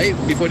 Right,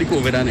 before the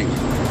COVID and thing.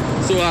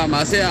 So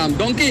I say,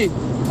 Donkey.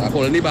 I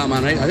call the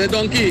barman, right? I say,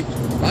 Donkey,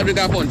 I drink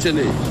a punch in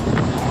there.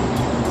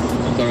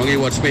 So I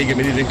watch me, give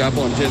me the drink a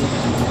punch in.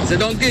 I say,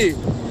 Donkey,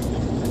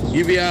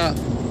 give me a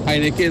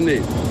Heineken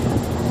there.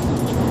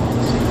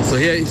 So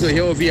here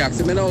we ask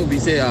him now, we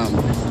say,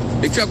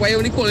 big truck, why you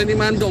only calling the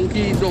man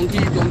donkey,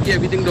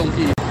 everything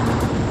donkey?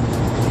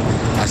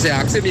 I say,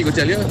 ask him, he go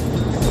tell you.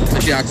 So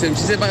she asked him,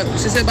 she said,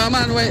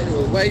 barman,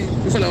 why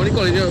you fella only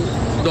calling you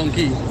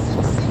donkey?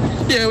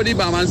 Hear what the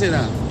barman say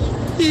now?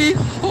 He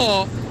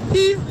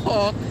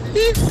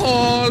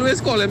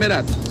always calling me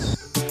that.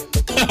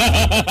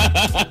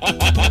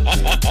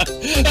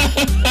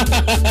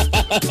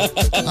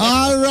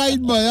 All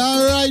right, boy.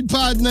 All right,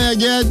 partner.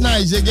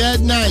 You get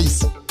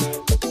nice.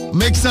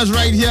 Mix us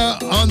right here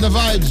on the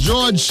Vibes.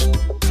 George,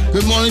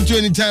 good morning to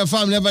your entire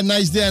family. Have a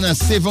nice day and a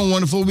safe and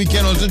wonderful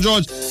weekend. Also,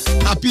 George,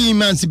 happy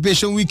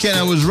Emancipation Weekend.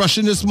 I was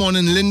rushing this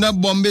morning, Linda,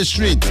 Bombay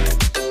Street.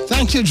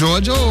 Thank you,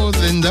 George. Oh,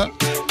 Linda.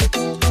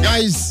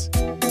 Guys,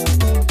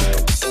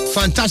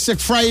 fantastic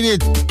Friday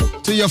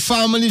to your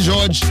family,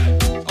 George.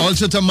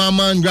 Also to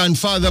Mama and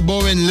Grandfather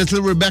Bowen,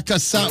 little Rebecca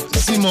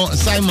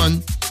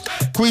Simon,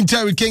 Queen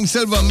Terry King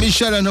Silver,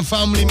 Michelle and her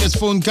family, Miss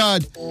Phone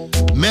Card,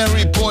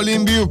 Mary,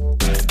 Pauline Buke,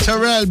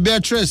 Terrell,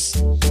 Beatrice,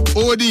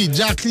 Odie,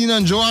 Jacqueline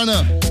and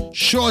Joanna,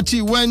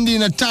 Shorty, Wendy,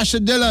 Natasha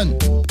Dillon,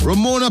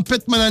 Ramona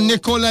Pittman and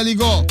Nicole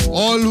Aligo.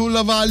 All who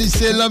love Ali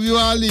say love you,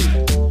 Ali.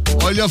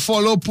 All your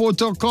follow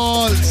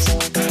protocols.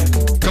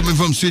 Coming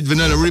from Sweet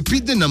Vanilla.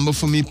 Repeat the number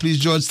for me, please,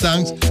 George.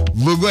 Thanks.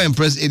 Virgo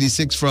Empress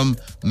 86 from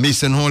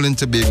Mason Hall in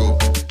Tobago.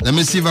 Let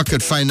me see if I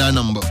could find that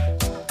number.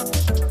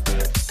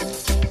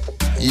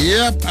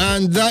 Yep,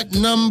 and that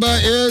number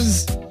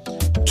is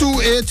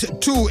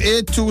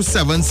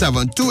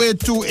 2828277.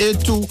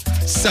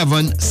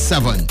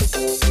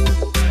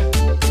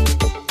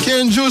 2828277.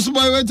 Cane Juice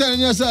Boy, what are you telling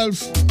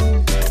yourself?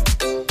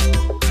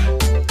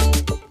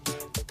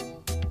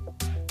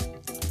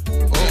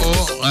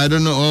 I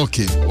don't know.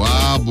 Okay.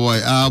 Wow, boy.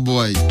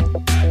 Boy.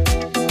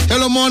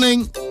 Hello,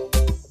 morning.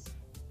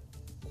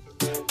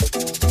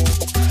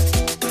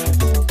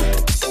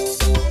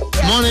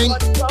 Morning.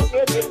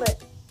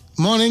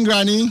 Morning,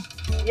 Granny.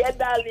 Yeah,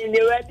 darling.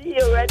 You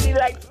ready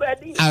like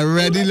Freddy? I'm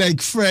ready like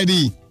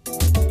Freddy.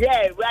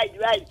 Yeah,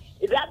 right.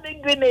 Is that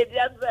big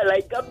Grenadian fella?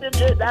 I come to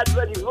do that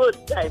for the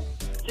first time.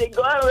 So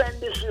go around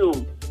this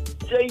room.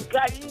 So you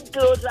carry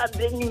clothes and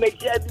then you make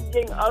sure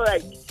everything all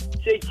right.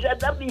 So you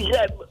shut up his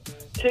head.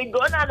 So you go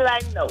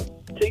online now.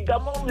 So you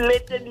come home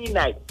late in the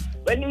night.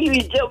 When you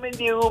reach home in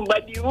the room,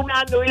 but the room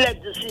has no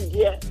electricity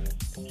here.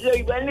 So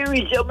when you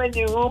reach home in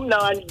the room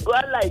now and you go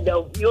and lie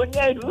down, you only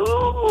hear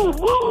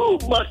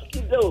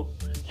mosquito.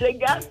 So you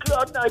get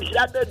clothes now, you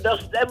start to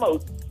dust them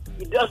out.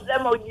 You dust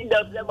them out. You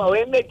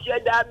make sure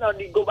that now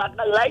you go back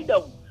and lie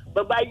down.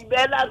 But by the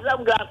bed has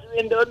some glass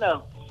window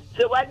now.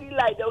 So when you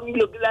lie down, you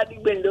look at the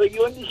window,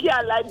 you only see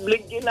a light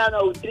blinking and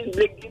out, it's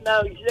blinking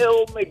now. You say,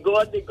 oh my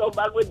God, they come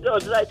back with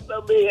those lights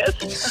from me. Yes.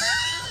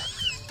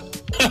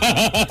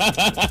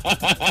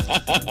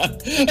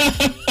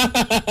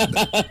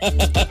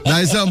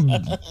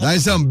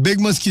 That's some big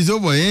mosquito,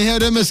 boy. You ain't hear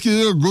them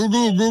mosquito?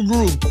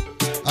 Goo.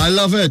 I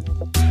love it.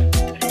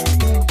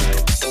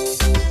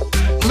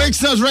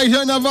 Mix us right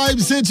here in the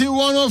Vibe City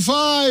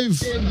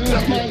 105.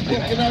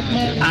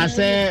 I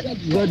say,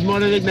 good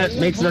morning,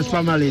 Mix Us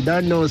family.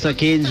 Don't know, so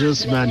King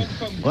Juice, man.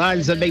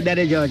 Once a Big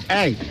Daddy George.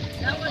 Hey.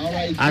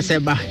 I say,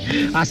 bada.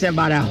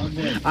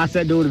 I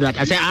say, do that.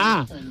 I say,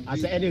 I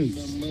say,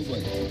 anyways.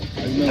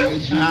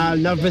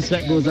 Enough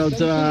respect goes out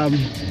to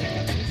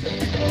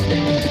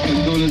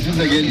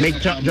big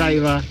truck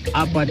driver,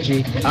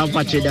 Apache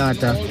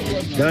daughter.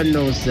 Don't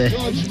know, say.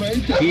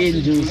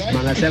 King Juice,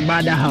 man. I say,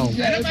 bada how.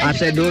 I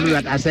say, do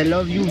that. I say,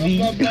 love you,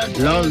 V.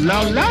 Love you,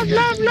 V.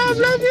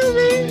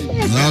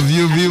 Love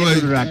you, V, boy.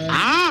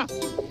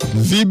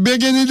 V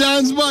big in the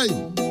dance, boy.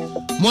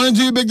 Morning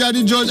to you, Big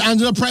Daddy George,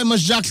 Angela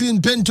Primus,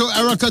 Jacqueline Pinto,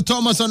 Erica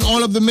Thomas, and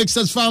all of the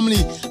Mixers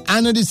family.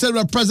 Anna De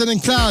Silva,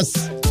 President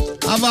Class.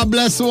 Have a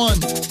blessed one.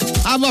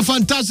 Have a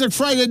fantastic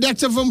Friday.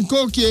 Dexter from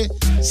Koke,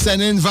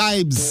 sending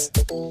vibes.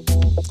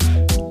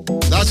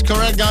 That's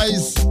correct,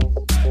 guys.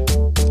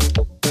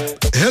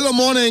 Hello,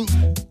 morning.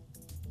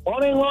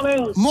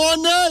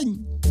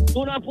 Morning.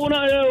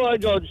 Puna, yeah,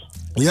 George.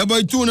 Yeah,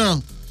 boy,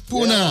 Tuna.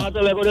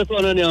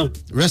 Yeah,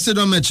 rested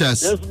on my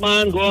chest. This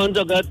man go on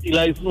to get the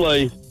license,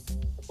 boy.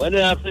 When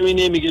they ask me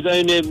name, he give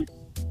them name.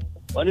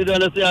 When they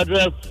don't say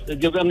address, they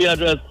give them the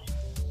address.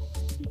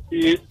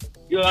 You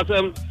ask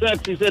them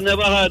sex, he said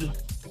never had.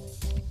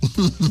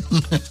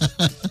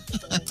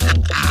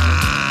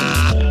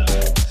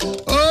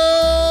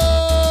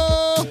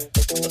 Oh!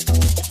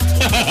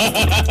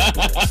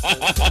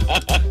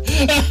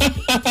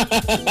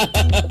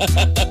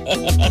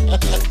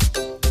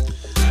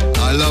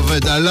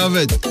 I love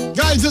it.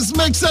 Guys, this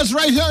makes us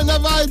right here in the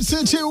Vibe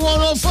City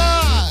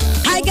 105.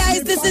 Hi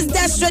guys, this is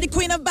Destra, the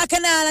Queen of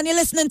Bacchanal, and you're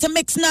listening to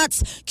Mix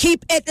Nuts.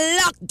 Keep it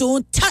locked,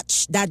 don't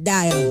touch that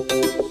dial.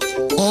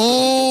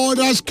 Oh,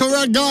 that's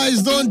correct,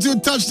 guys. Don't you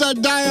touch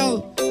that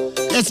dial.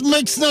 It's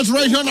Mix Nuts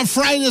right here on a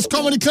Friday's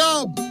Comedy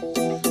Club.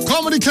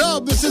 Comedy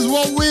Club, this is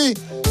what we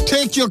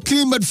take your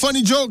clean but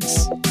funny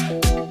jokes.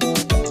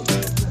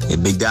 Hey,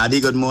 Big Daddy,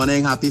 good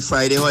morning. Happy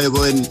Friday. How you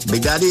going?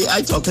 Big Daddy,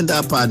 I talking to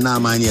a partner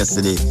of mine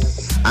yesterday.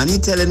 And he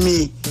telling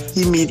me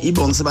he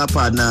bounced about a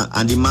partner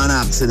and the man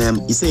asking him,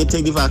 he say,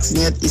 take the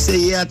vaccine yet? He say,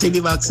 yeah, take the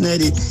vaccine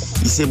yet.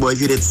 He say, boy, if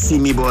you didn't see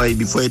me, boy,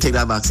 before you take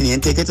that vaccine, you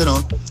ain't take it, you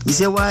know? He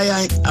say,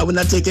 why I would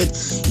not take it?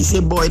 He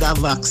say, boy, that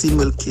vaccine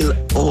will kill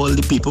all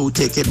the people who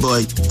take it,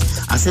 boy.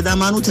 I said, that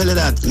man who tell you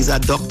that, he's a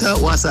doctor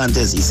or a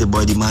scientist? He said,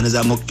 boy, the man is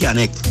a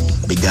mechanic.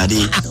 Big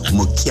Daddy,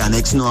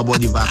 mechanics know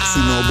about the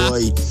vaccine, no,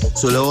 boy.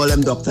 So all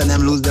them doctors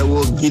them lose their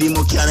work, give the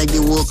mechanic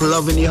the work,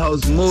 love in the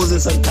house,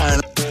 Moses and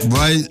Karen.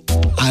 Boy,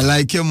 I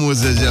like you,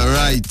 Moses, you're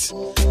right.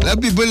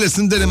 Let people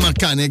listen to the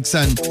mechanics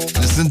and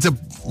listen to...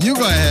 You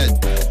go ahead.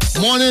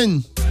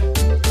 Morning.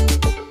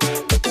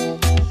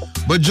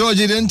 But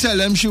Georgie didn't tell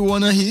them she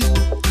won a heat.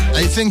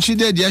 I think she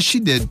did. Yes, she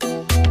did.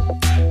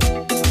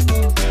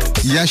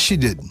 Yes, she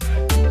did.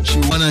 She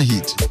won a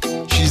heat.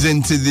 She's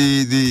into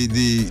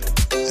the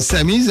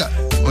semis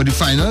or the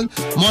final.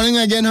 Morning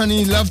again,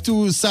 honey. Love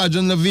to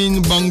Sergeant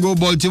Levine, Bongo,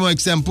 Baltimore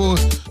Example,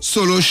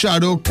 Solo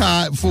Shadow,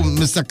 for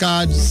Mr.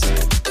 Cards,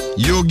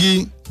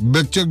 Yogi,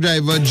 Big Truck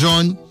Driver,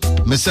 John,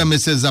 Mr. and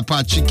Mrs.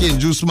 Apache, King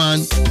Juice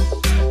Man,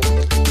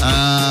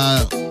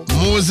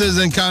 Moses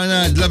and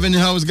Karen, loving the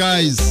house,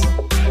 guys.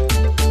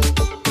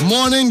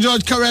 Morning,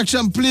 George.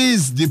 Correction,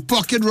 please. The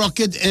pocket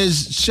rocket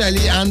is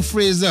Shelly Ann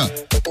Fraser,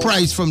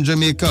 Price from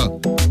Jamaica.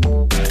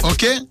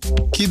 Okay?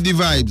 Keep the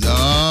vibes.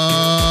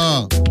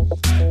 Oh.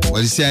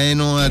 Well, you see, I ain't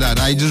know that.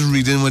 I just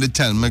reading what they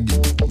tell me,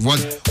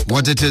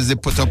 what it is they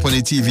put up on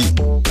the TV.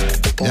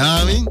 You know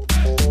what I mean?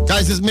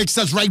 Guys, this makes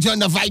us right here on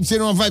the Vibe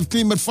 015,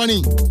 clean but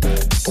funny.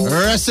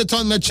 Rest it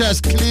on the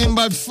chest, clean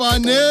but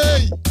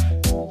funny.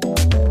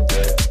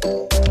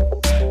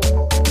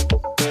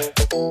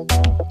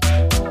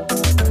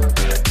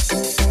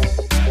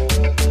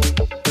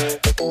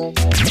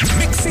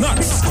 Mix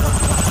Nuts.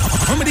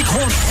 Comedy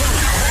Corner.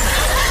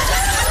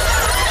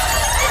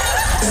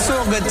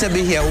 So good to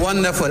be here,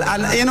 wonderful.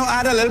 And I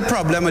had a little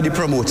problem with the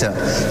promoter,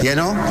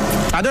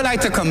 I don't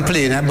like to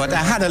complain, but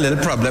I had a little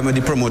problem with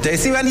the promoter. You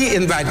see, when he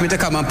invites me to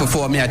come and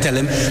perform, I tell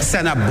him,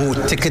 send a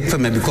boat ticket for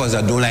me because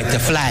I don't like to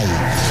fly,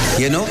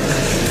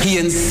 He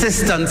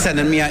insists on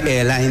sending me an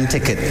airline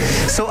ticket.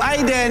 So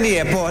I there in the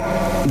airport,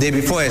 day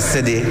before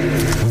yesterday,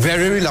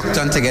 very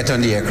reluctant to get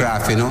on the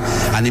aircraft,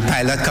 and the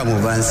pilot come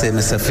over and say,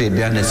 Mr.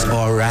 Fabian, it's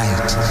all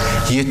right.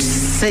 It's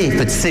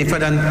safe. It's safer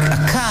than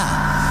a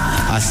car.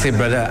 I say,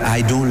 brother,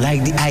 I don't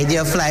like the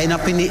idea of flying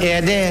up in the air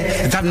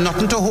there. It have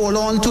nothing to hold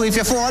on to if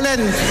you're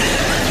falling.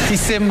 He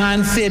said,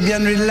 man,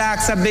 Fabian,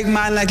 relax, a big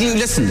man like you.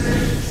 Listen,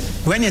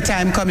 when your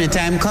time come, your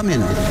time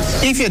coming.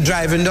 If you're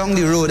driving down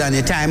the road and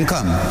your time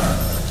come,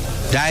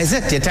 that is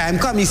it, your time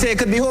come. He said you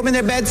could be home in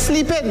your bed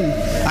sleeping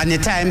and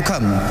your time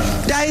come.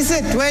 That is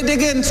it, we're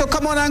digging. So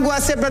come on and go. I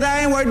said, brother,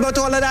 I ain't worried about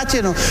all of that,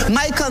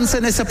 My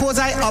concern is suppose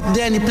I up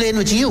there in the plane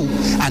with you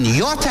and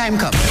your time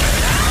come.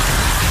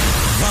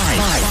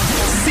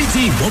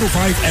 City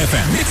 105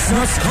 FM. Mix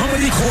Nuts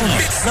Comedy Corner.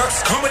 Mix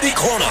Nuts Comedy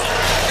Corner.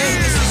 Hey,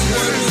 this is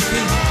Roy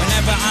Rupin.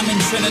 Whenever I'm in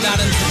Trinidad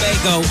and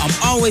Tobago, I'm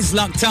always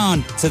locked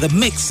on to the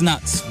Mix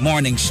Nuts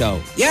Morning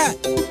Show. Yeah.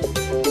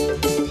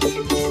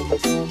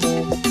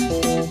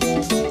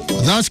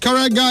 That's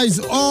correct, guys.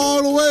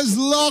 Always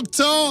locked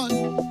on.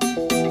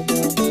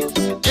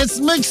 It's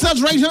Mix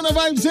Nuts right on the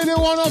Vibe City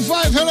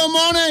 105. Hello,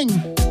 morning.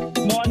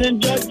 Morning,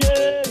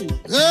 Georgie.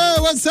 Hey,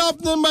 what's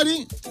happening,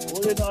 buddy?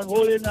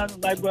 Holding on,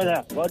 my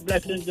brother. God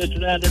bless you, the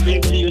Trinidad and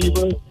Tobago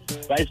Universe,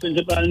 Vice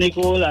Principal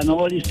Nicole, and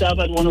all the staff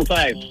at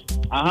 105.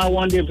 I have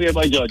one day prayer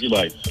by Georgie,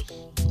 boy.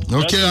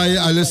 Okay, are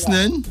you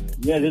listening?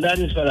 Yes, that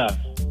is fella.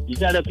 He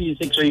said a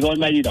P6, so he gone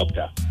by the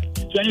doctor.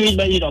 So when he went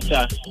by the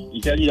doctor,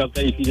 he tell the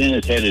doctor he's feeling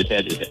his head.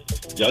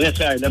 So let's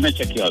try, let me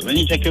check you out. When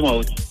he check him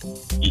out,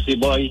 he say,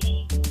 boy,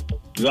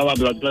 you have a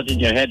blood clot in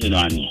your head, you know,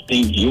 and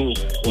think you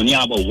only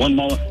have about 1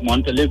 more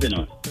month to live, you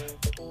know.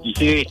 He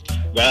say,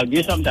 well, I'll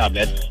give some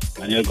tablets,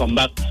 and you'll come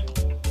back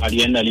at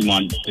the end of the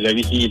month till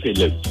we see if it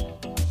lives.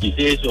 He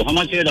says, so how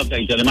much here, doctor?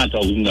 He tell him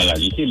 $1,000.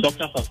 He said,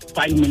 doctor, for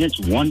 5 minutes,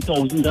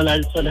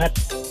 $1,000 for that?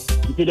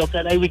 He said,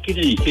 doctor, that wicked.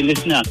 He said,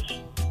 listen up.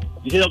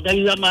 He said, doctor,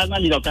 he's a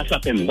madman. The doctor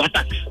slap him. What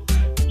that?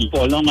 He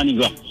fall down on the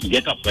ground. He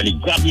get up. When he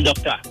grab the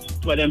doctor,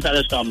 two of them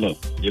fellas stumble.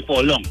 They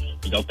fall down.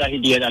 The doctor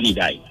hit the head and he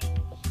died.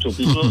 So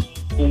people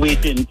who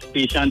waiting,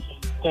 patients,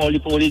 call the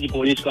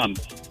police come.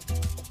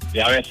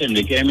 They arrest him,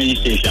 they get him in the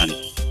station.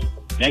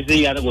 Next day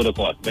he had to go to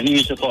court. When he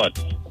reached the court,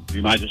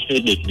 the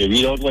magistrate, they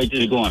read out what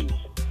is going.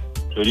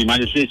 So the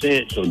magistrate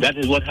say, so that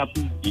is what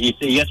happened. He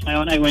say, yes, my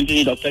honor, I went to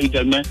the doctor, he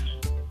told me,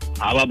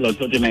 I have a blood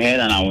clot in my head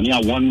and I only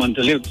have 1 month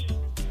to live.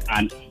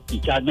 And he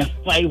charged me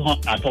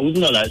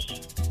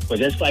 $1,000 for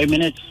just 5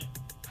 minutes.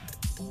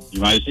 The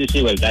magistrate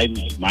say, well,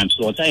 that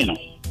manslaughter, you know.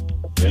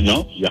 You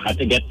know, you had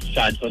to get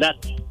charged for that.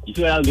 He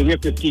said, well, I'll give you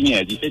 15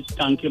 years. He said,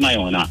 thank you, my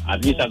honor.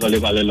 At least I can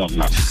live a little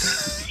longer.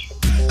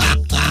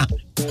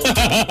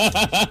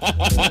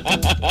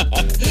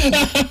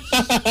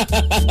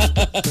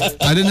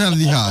 I didn't have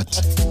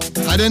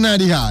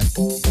the heart.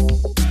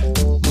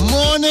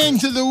 Morning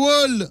to the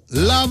world,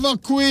 Lava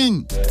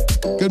Queen.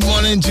 Good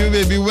morning to you,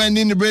 baby.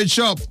 Wendy in the bread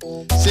shop.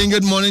 Saying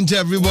good morning to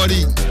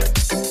everybody.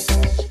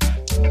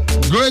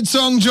 Great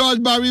song,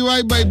 George Barry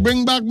White, by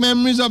Bring Back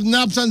Memories of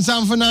Naps and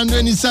San Fernando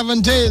in the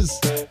 70s.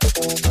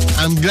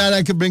 I'm glad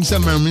I could bring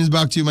some memories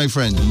back to you, my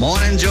friend.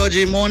 Morning,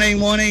 Georgie. Morning.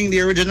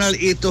 The original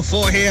 8 to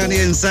 4 here on the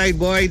inside,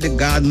 boy. The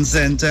Garden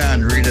Center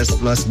and Readers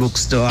Plus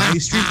Bookstore. High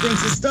Street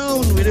Princess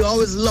Town. We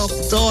always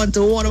locked on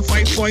to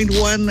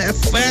 105.1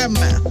 FM.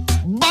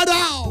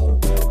 Badao!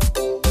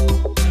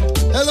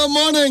 Hello,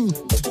 morning.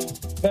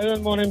 Hello,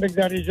 morning, Big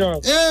Daddy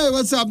George. Hey,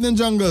 what's happening,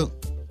 Jungle?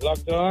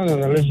 Locked on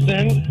and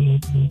listening.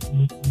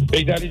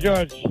 Big Daddy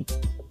George.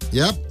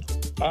 Yep.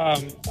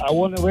 I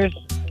want to wish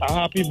a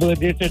happy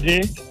birthday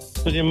today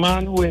to the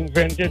man who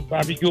invented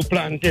barbecue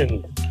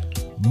plantain.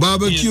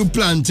 Barbecue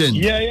plantain?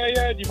 Yeah.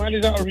 The man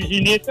is an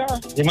originator.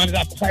 The man is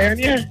a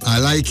pioneer. I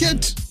like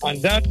it. And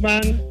that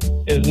man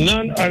is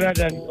none other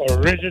than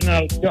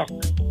Original Duck.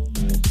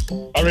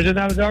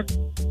 Original Duck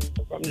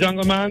from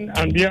Jungle Man,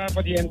 and behalf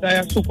of the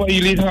entire Super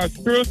Elite Heart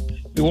crew,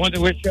 we want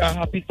to wish you a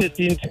happy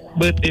 13th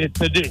birthday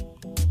today.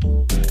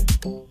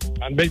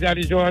 And Big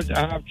Daddy George,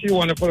 I have 3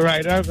 wonderful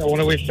riders. I want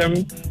to wish them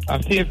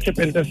a safe trip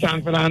into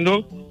San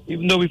Fernando.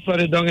 Even though we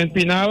flooded down in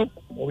Pinal,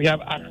 we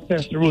have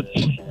access routes.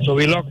 So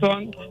we locked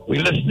on, we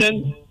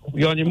listening,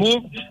 we on the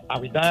move,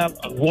 and we dial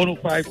on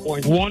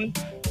 105.1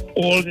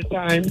 all the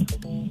time,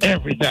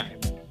 every time.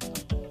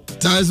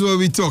 That's what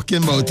we're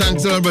talking about.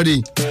 Thanks,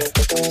 everybody.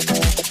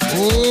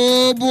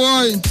 Oh,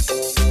 boy.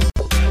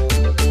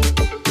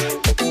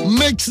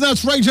 Mix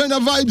Nuts right on the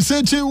Vibe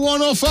City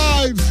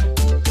 105.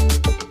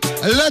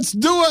 Let's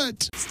do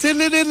it.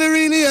 Still it in the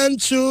really and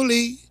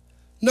truly.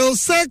 No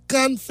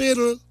second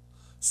fiddle.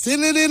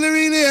 Still it in the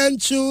really and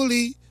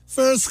truly.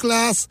 First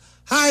class.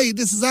 Hi,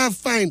 this is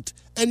Half Pint,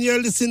 and you're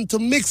listening to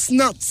Mix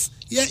Nuts.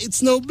 Yeah,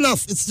 it's no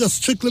bluff. It's just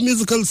strictly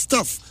musical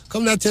stuff.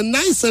 Coming at you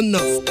nice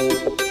enough.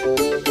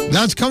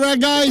 That's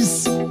correct,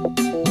 guys.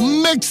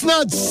 Mix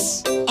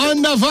Nuts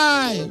on the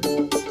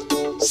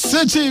Vibe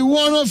City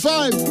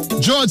 105.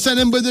 George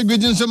sending birthday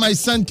greetings to my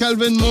son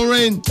Kelvin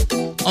Moraine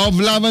of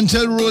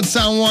Laventel Road,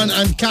 San Juan,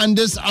 and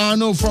Candice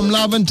Arno from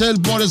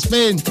Laventel, Port of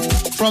Spain.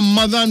 From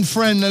mother and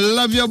friend. I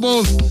love you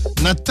both.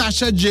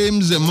 Natasha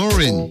James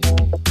Moraine.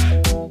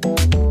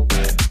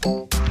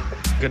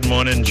 Good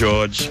morning,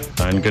 George,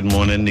 and good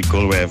morning,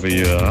 Nicole, wherever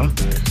you are.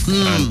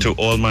 And to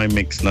all my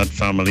Mix Nut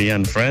family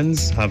and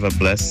friends, have a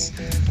blessed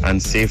and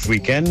safe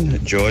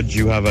weekend. George,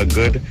 you have a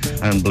good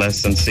and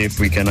blessed and safe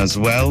weekend as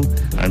well,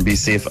 and be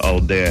safe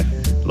out there.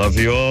 Love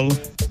you all.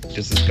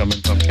 This is coming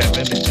from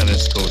Kevin, the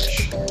tennis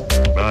coach.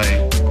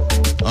 Bye.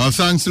 Oh,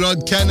 thanks a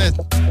lot, Kenneth.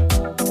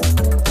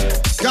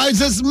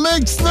 Guys, it's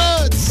Mix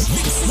Nuts.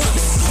 Mix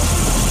Nuts.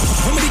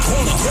 Comedy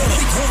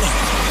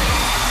Corner.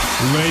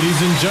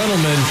 Ladies and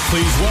gentlemen,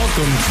 please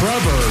welcome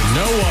Trevor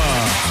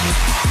Noah.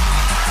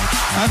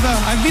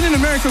 I've been in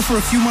America for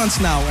a few months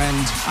now,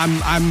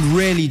 and I'm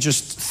really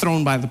just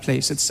thrown by the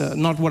place. It's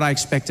not what I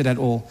expected at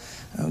all.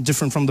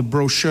 Different from the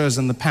brochures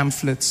and the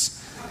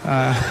pamphlets.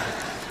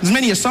 There's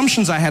many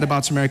assumptions I had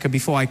about America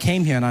before I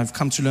came here, and I've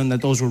come to learn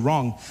that those were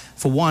wrong.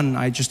 For one,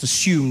 I just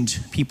assumed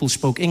people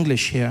spoke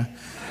English here.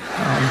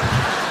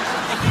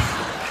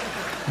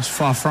 It's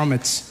far from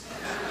it.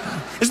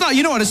 It's not,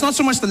 you know what, it's not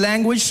so much the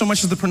language, so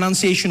much as the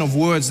pronunciation of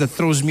words that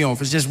throws me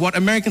off. It's just what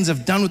Americans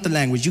have done with the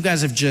language. You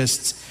guys have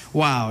just,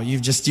 wow,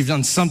 you've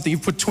done something.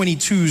 You've put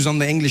 22s on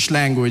the English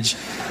language.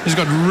 You've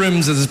got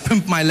rims that says,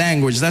 pimp my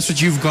language. That's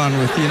what you've gone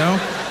with, you know?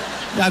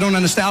 I don't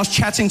understand. I was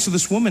chatting to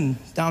this woman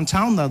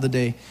downtown the other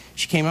day.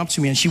 She came up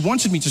to me and she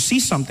wanted me to see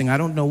something. I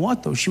don't know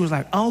what though. She was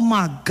like, oh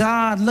my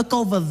God, look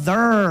over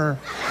there.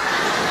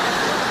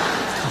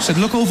 I said,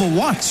 look over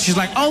what? She's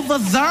like, over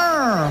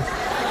there.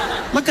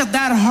 Look at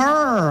that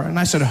her. And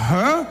I said,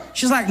 her?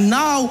 She's like,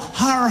 no,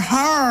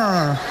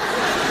 her.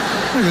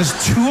 There's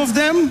two of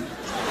them?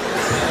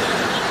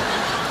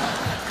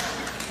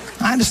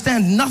 I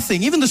understand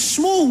nothing. Even the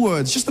small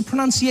words, just the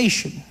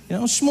pronunciation. You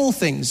know, small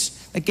things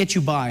that get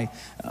you by.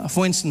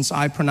 For instance,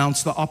 I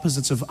pronounce the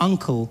opposites of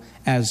uncle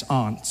as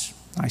aunt.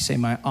 I say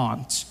my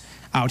aunt.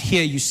 Out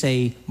here you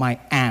say my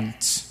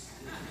ant,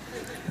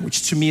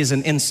 which to me is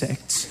an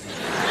insect,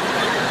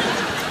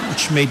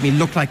 which made me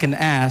look like an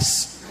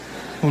ass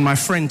when my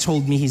friend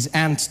told me his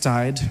aunt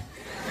died. And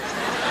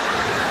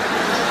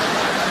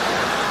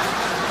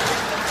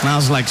I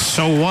was like,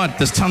 so what?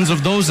 There's tons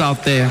of those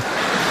out there.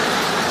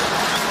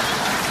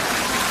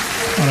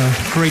 What a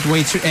great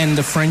way to end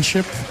a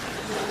friendship.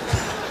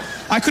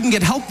 I couldn't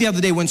get help the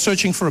other day when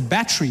searching for a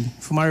battery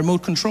for my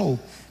remote control,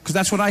 because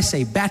that's what I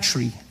say,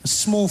 battery, a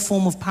small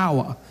form of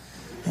power.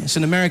 Yes,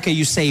 in America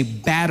you say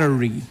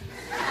battery,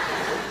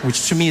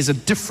 which to me is a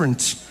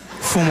different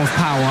form of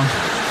power.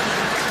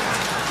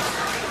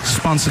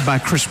 Sponsored by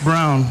Chris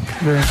Brown. City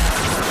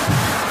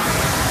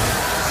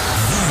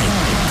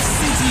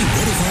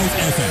 105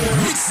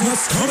 FM. Mix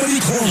Nuts Comedy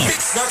Corner.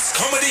 Mix Nuts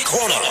Comedy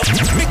Corner.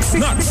 Mix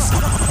Nuts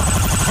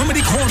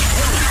Comedy Corner.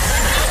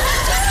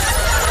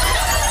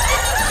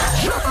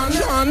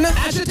 John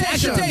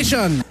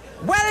Agitation.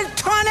 Well,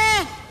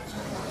 Tony,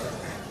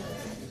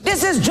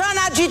 this is John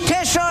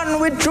Agitation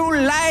with true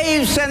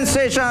live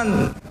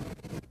sensation.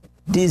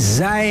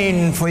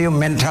 Designed for your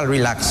mental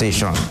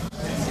relaxation.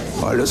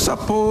 Are you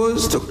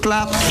supposed to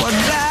clap for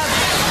that?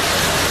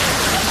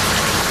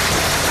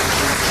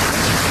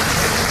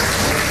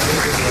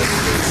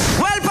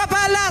 Well,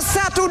 Papa, last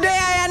Saturday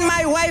I and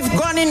my wife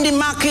gone in the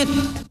market.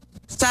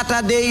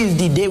 Saturday is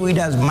the day we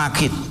does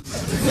market.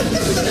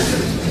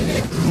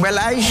 Well,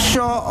 I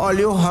sure all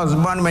your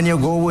husband, when you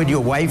go with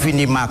your wife in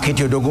the market,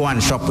 you don't go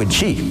and shop with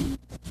she.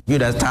 You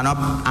just stand up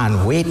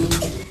and wait.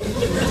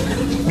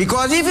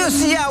 Because if you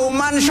see a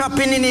woman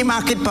shopping in the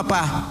market,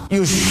 Papa,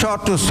 you're sure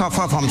to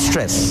suffer from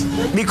stress.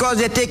 Because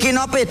they're taking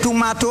up a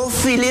tomato,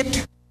 feel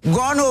it,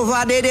 gone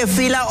over there, they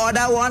feel a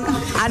other one,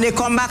 and they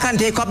come back and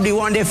take up the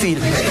one they feel.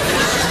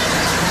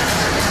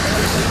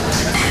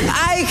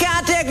 I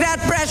can't take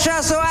that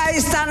pressure, so I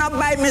stand up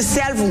by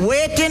myself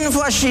waiting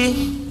for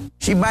she.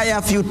 She buy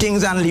a few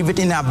things and leave it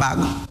in her bag.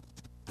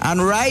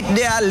 And right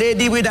there, a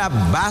lady with a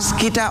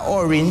basket of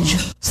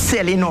orange,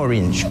 selling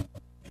orange.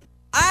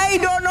 I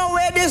don't know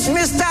where this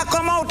mister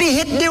come out. He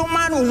hit the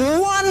woman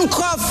one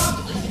cuff.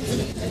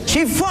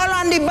 She fall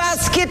on the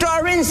basket,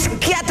 orange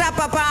scatter,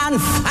 Papa,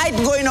 and fight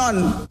going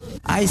on.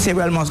 I say,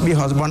 well, must be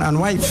husband and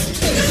wife.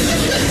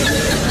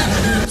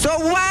 So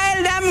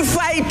while them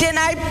fighting,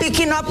 I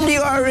picking up the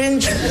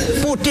orange,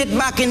 put it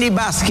back in the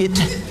basket.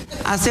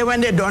 I say,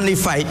 when they done the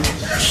fight,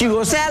 she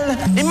go sell.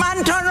 The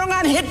man turn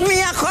around and hit me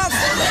a cuff.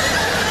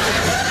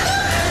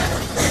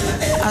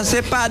 I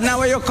say, partner,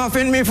 what you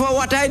cuffing me for?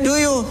 What I do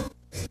you?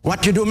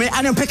 What you do me?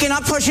 And I'm picking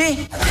up for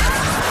she?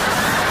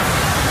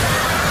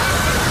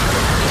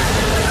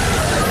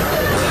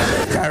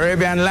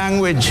 Caribbean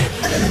language.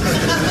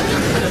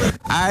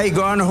 I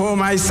gone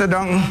home, I sit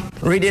down,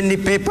 reading the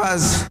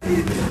papers.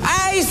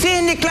 I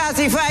seen the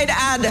classified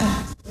ad.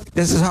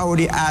 This is how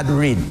the ad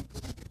read.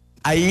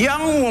 A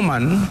young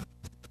woman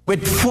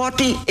with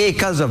 40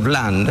 acres of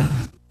land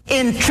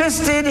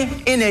interested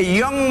in a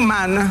young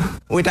man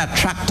with a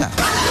tractor.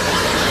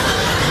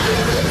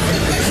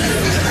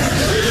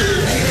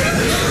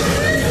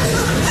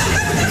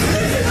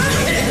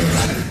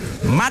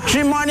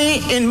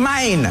 Matrimony in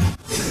mind.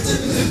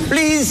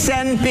 Please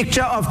send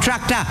picture of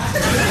tractor.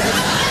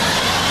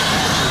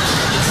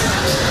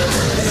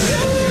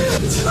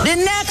 The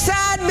next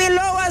ad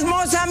below was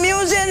most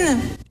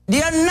amusing.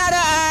 The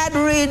another ad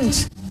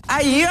reads,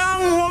 a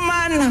young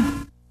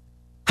woman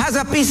has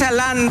a piece of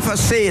land for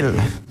sale.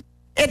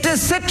 It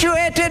is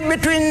situated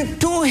between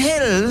two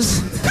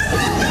hills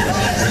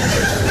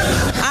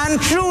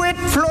and through it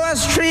flows a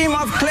stream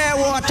of clear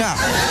water.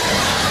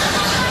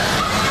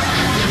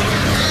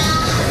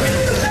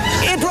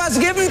 It was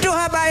given to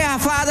her by her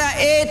father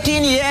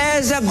 18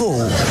 years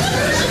ago,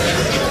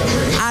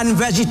 and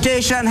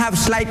vegetation have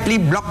slightly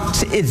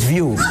blocked its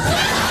view.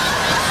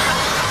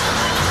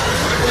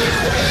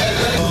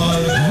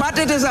 But But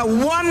it is a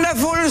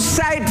wonderful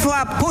sight for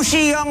a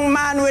pushy young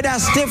man with a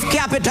stiff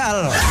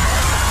capital.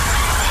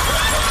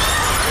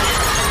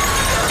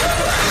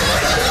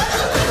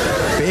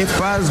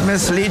 Papers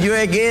mislead you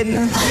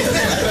again.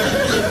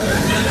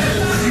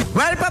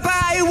 Well, Papa,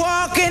 I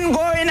walk in,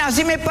 going, I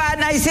see my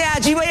partner, I say,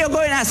 Aji, where you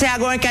going? I say, I'm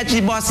going to catch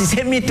the bus. He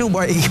said, me too,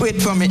 boy.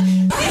 Wait for me.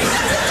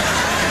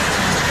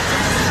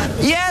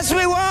 Yes,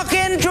 we walk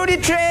in through the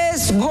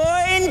trace,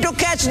 going to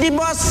catch the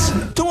bus.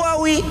 Two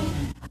are we.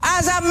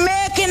 As I'm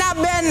making a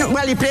bend,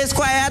 well, the place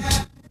quiet.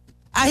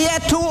 I hear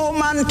two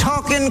women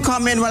talking,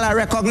 coming. Well, I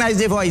recognize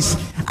the voice.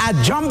 I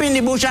jump in the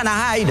bush and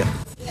I hide.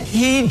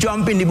 He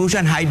jump in the bush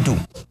and hide too.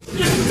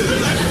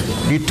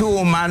 The two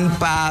women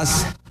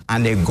pass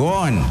and they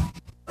gone.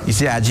 He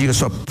say, Aji, you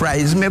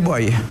surprise me,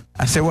 boy.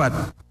 I say, what?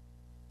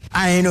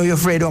 I ain't know you're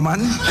afraid, man.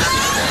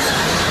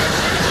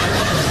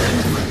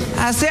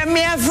 I say,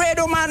 me afraid,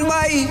 man,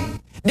 boy.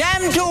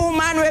 Them two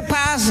man we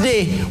pass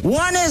there.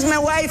 One is my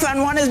wife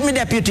and one is my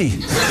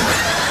deputy.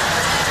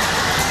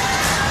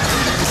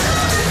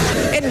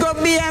 It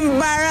could be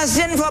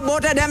embarrassing for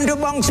both of them to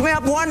bounce me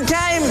up one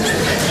time.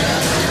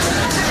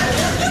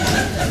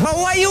 But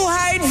what you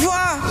hide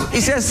for?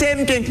 It's the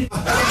same thing.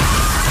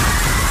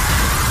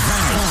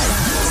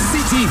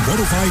 CT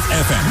 105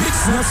 FM.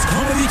 Mix Nuts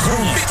Comedy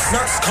Corner. Mix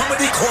Nuts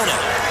Comedy Corner.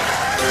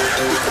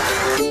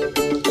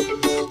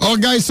 Oh,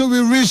 guys, so we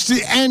reached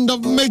the end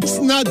of Mix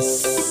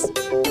Nuts.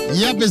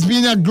 Yep, it's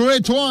been a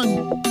great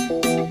one.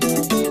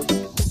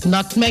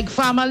 Nutmeg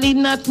family.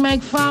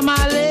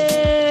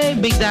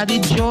 Big Daddy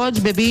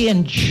George, baby,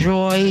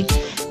 enjoy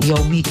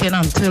your weekend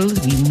until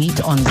we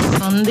meet on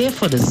Sunday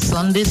for the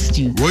Sunday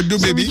stew. What do,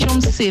 baby? So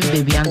reach safe,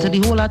 baby, until the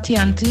whole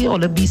auntie,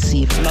 all be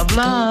safe. Love,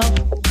 love.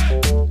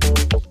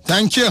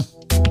 Thank you.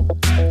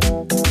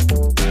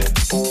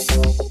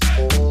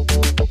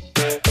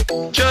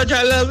 George,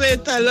 I love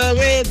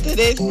it.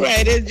 Today's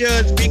Friday,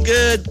 George. Be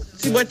good.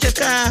 See what your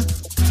car.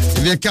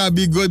 If your car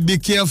be good, be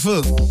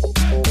careful.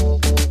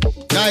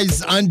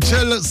 Guys,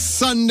 until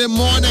Sunday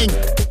morning,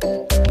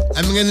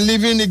 I'm going to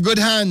leave you in the good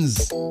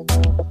hands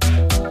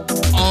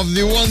of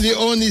the one, the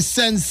only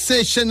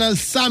sensational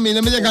Sammy.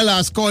 Let me take a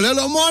last call.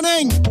 Hello,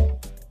 morning.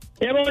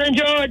 Hey, morning,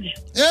 George.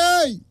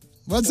 Hey,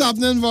 what's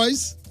happening,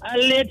 voice? I'm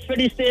late for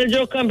the sales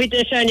joke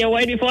competition. You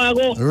wait before I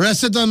go?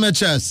 Rest it on my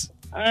chest.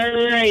 All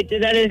right.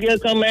 That is girl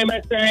come by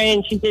my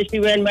crying. She said she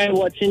went by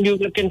watching you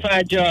looking for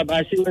a job.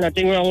 I said,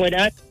 nothing wrong with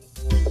that.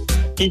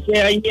 She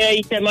said, yeah,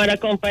 he said, mother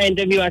come for an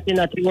interview. I said,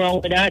 nothing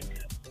wrong with that.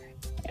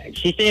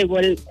 She said,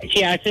 well,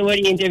 she asked him what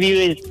the interview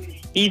is.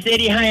 He said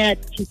he hired.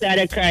 She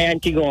started crying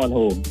and she gone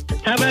home.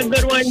 Have a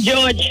good one,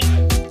 George.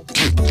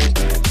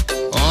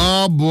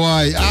 Oh,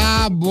 boy.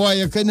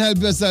 You couldn't help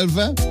yourself,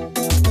 eh?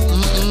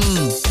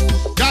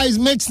 Guys,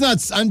 Mix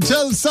Nuts,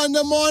 until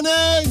Sunday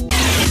morning.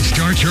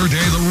 Start your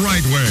day the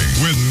right way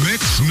with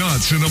Mix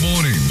Nuts in the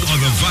morning on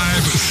the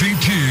Vibe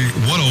CT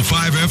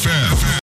 105 FM.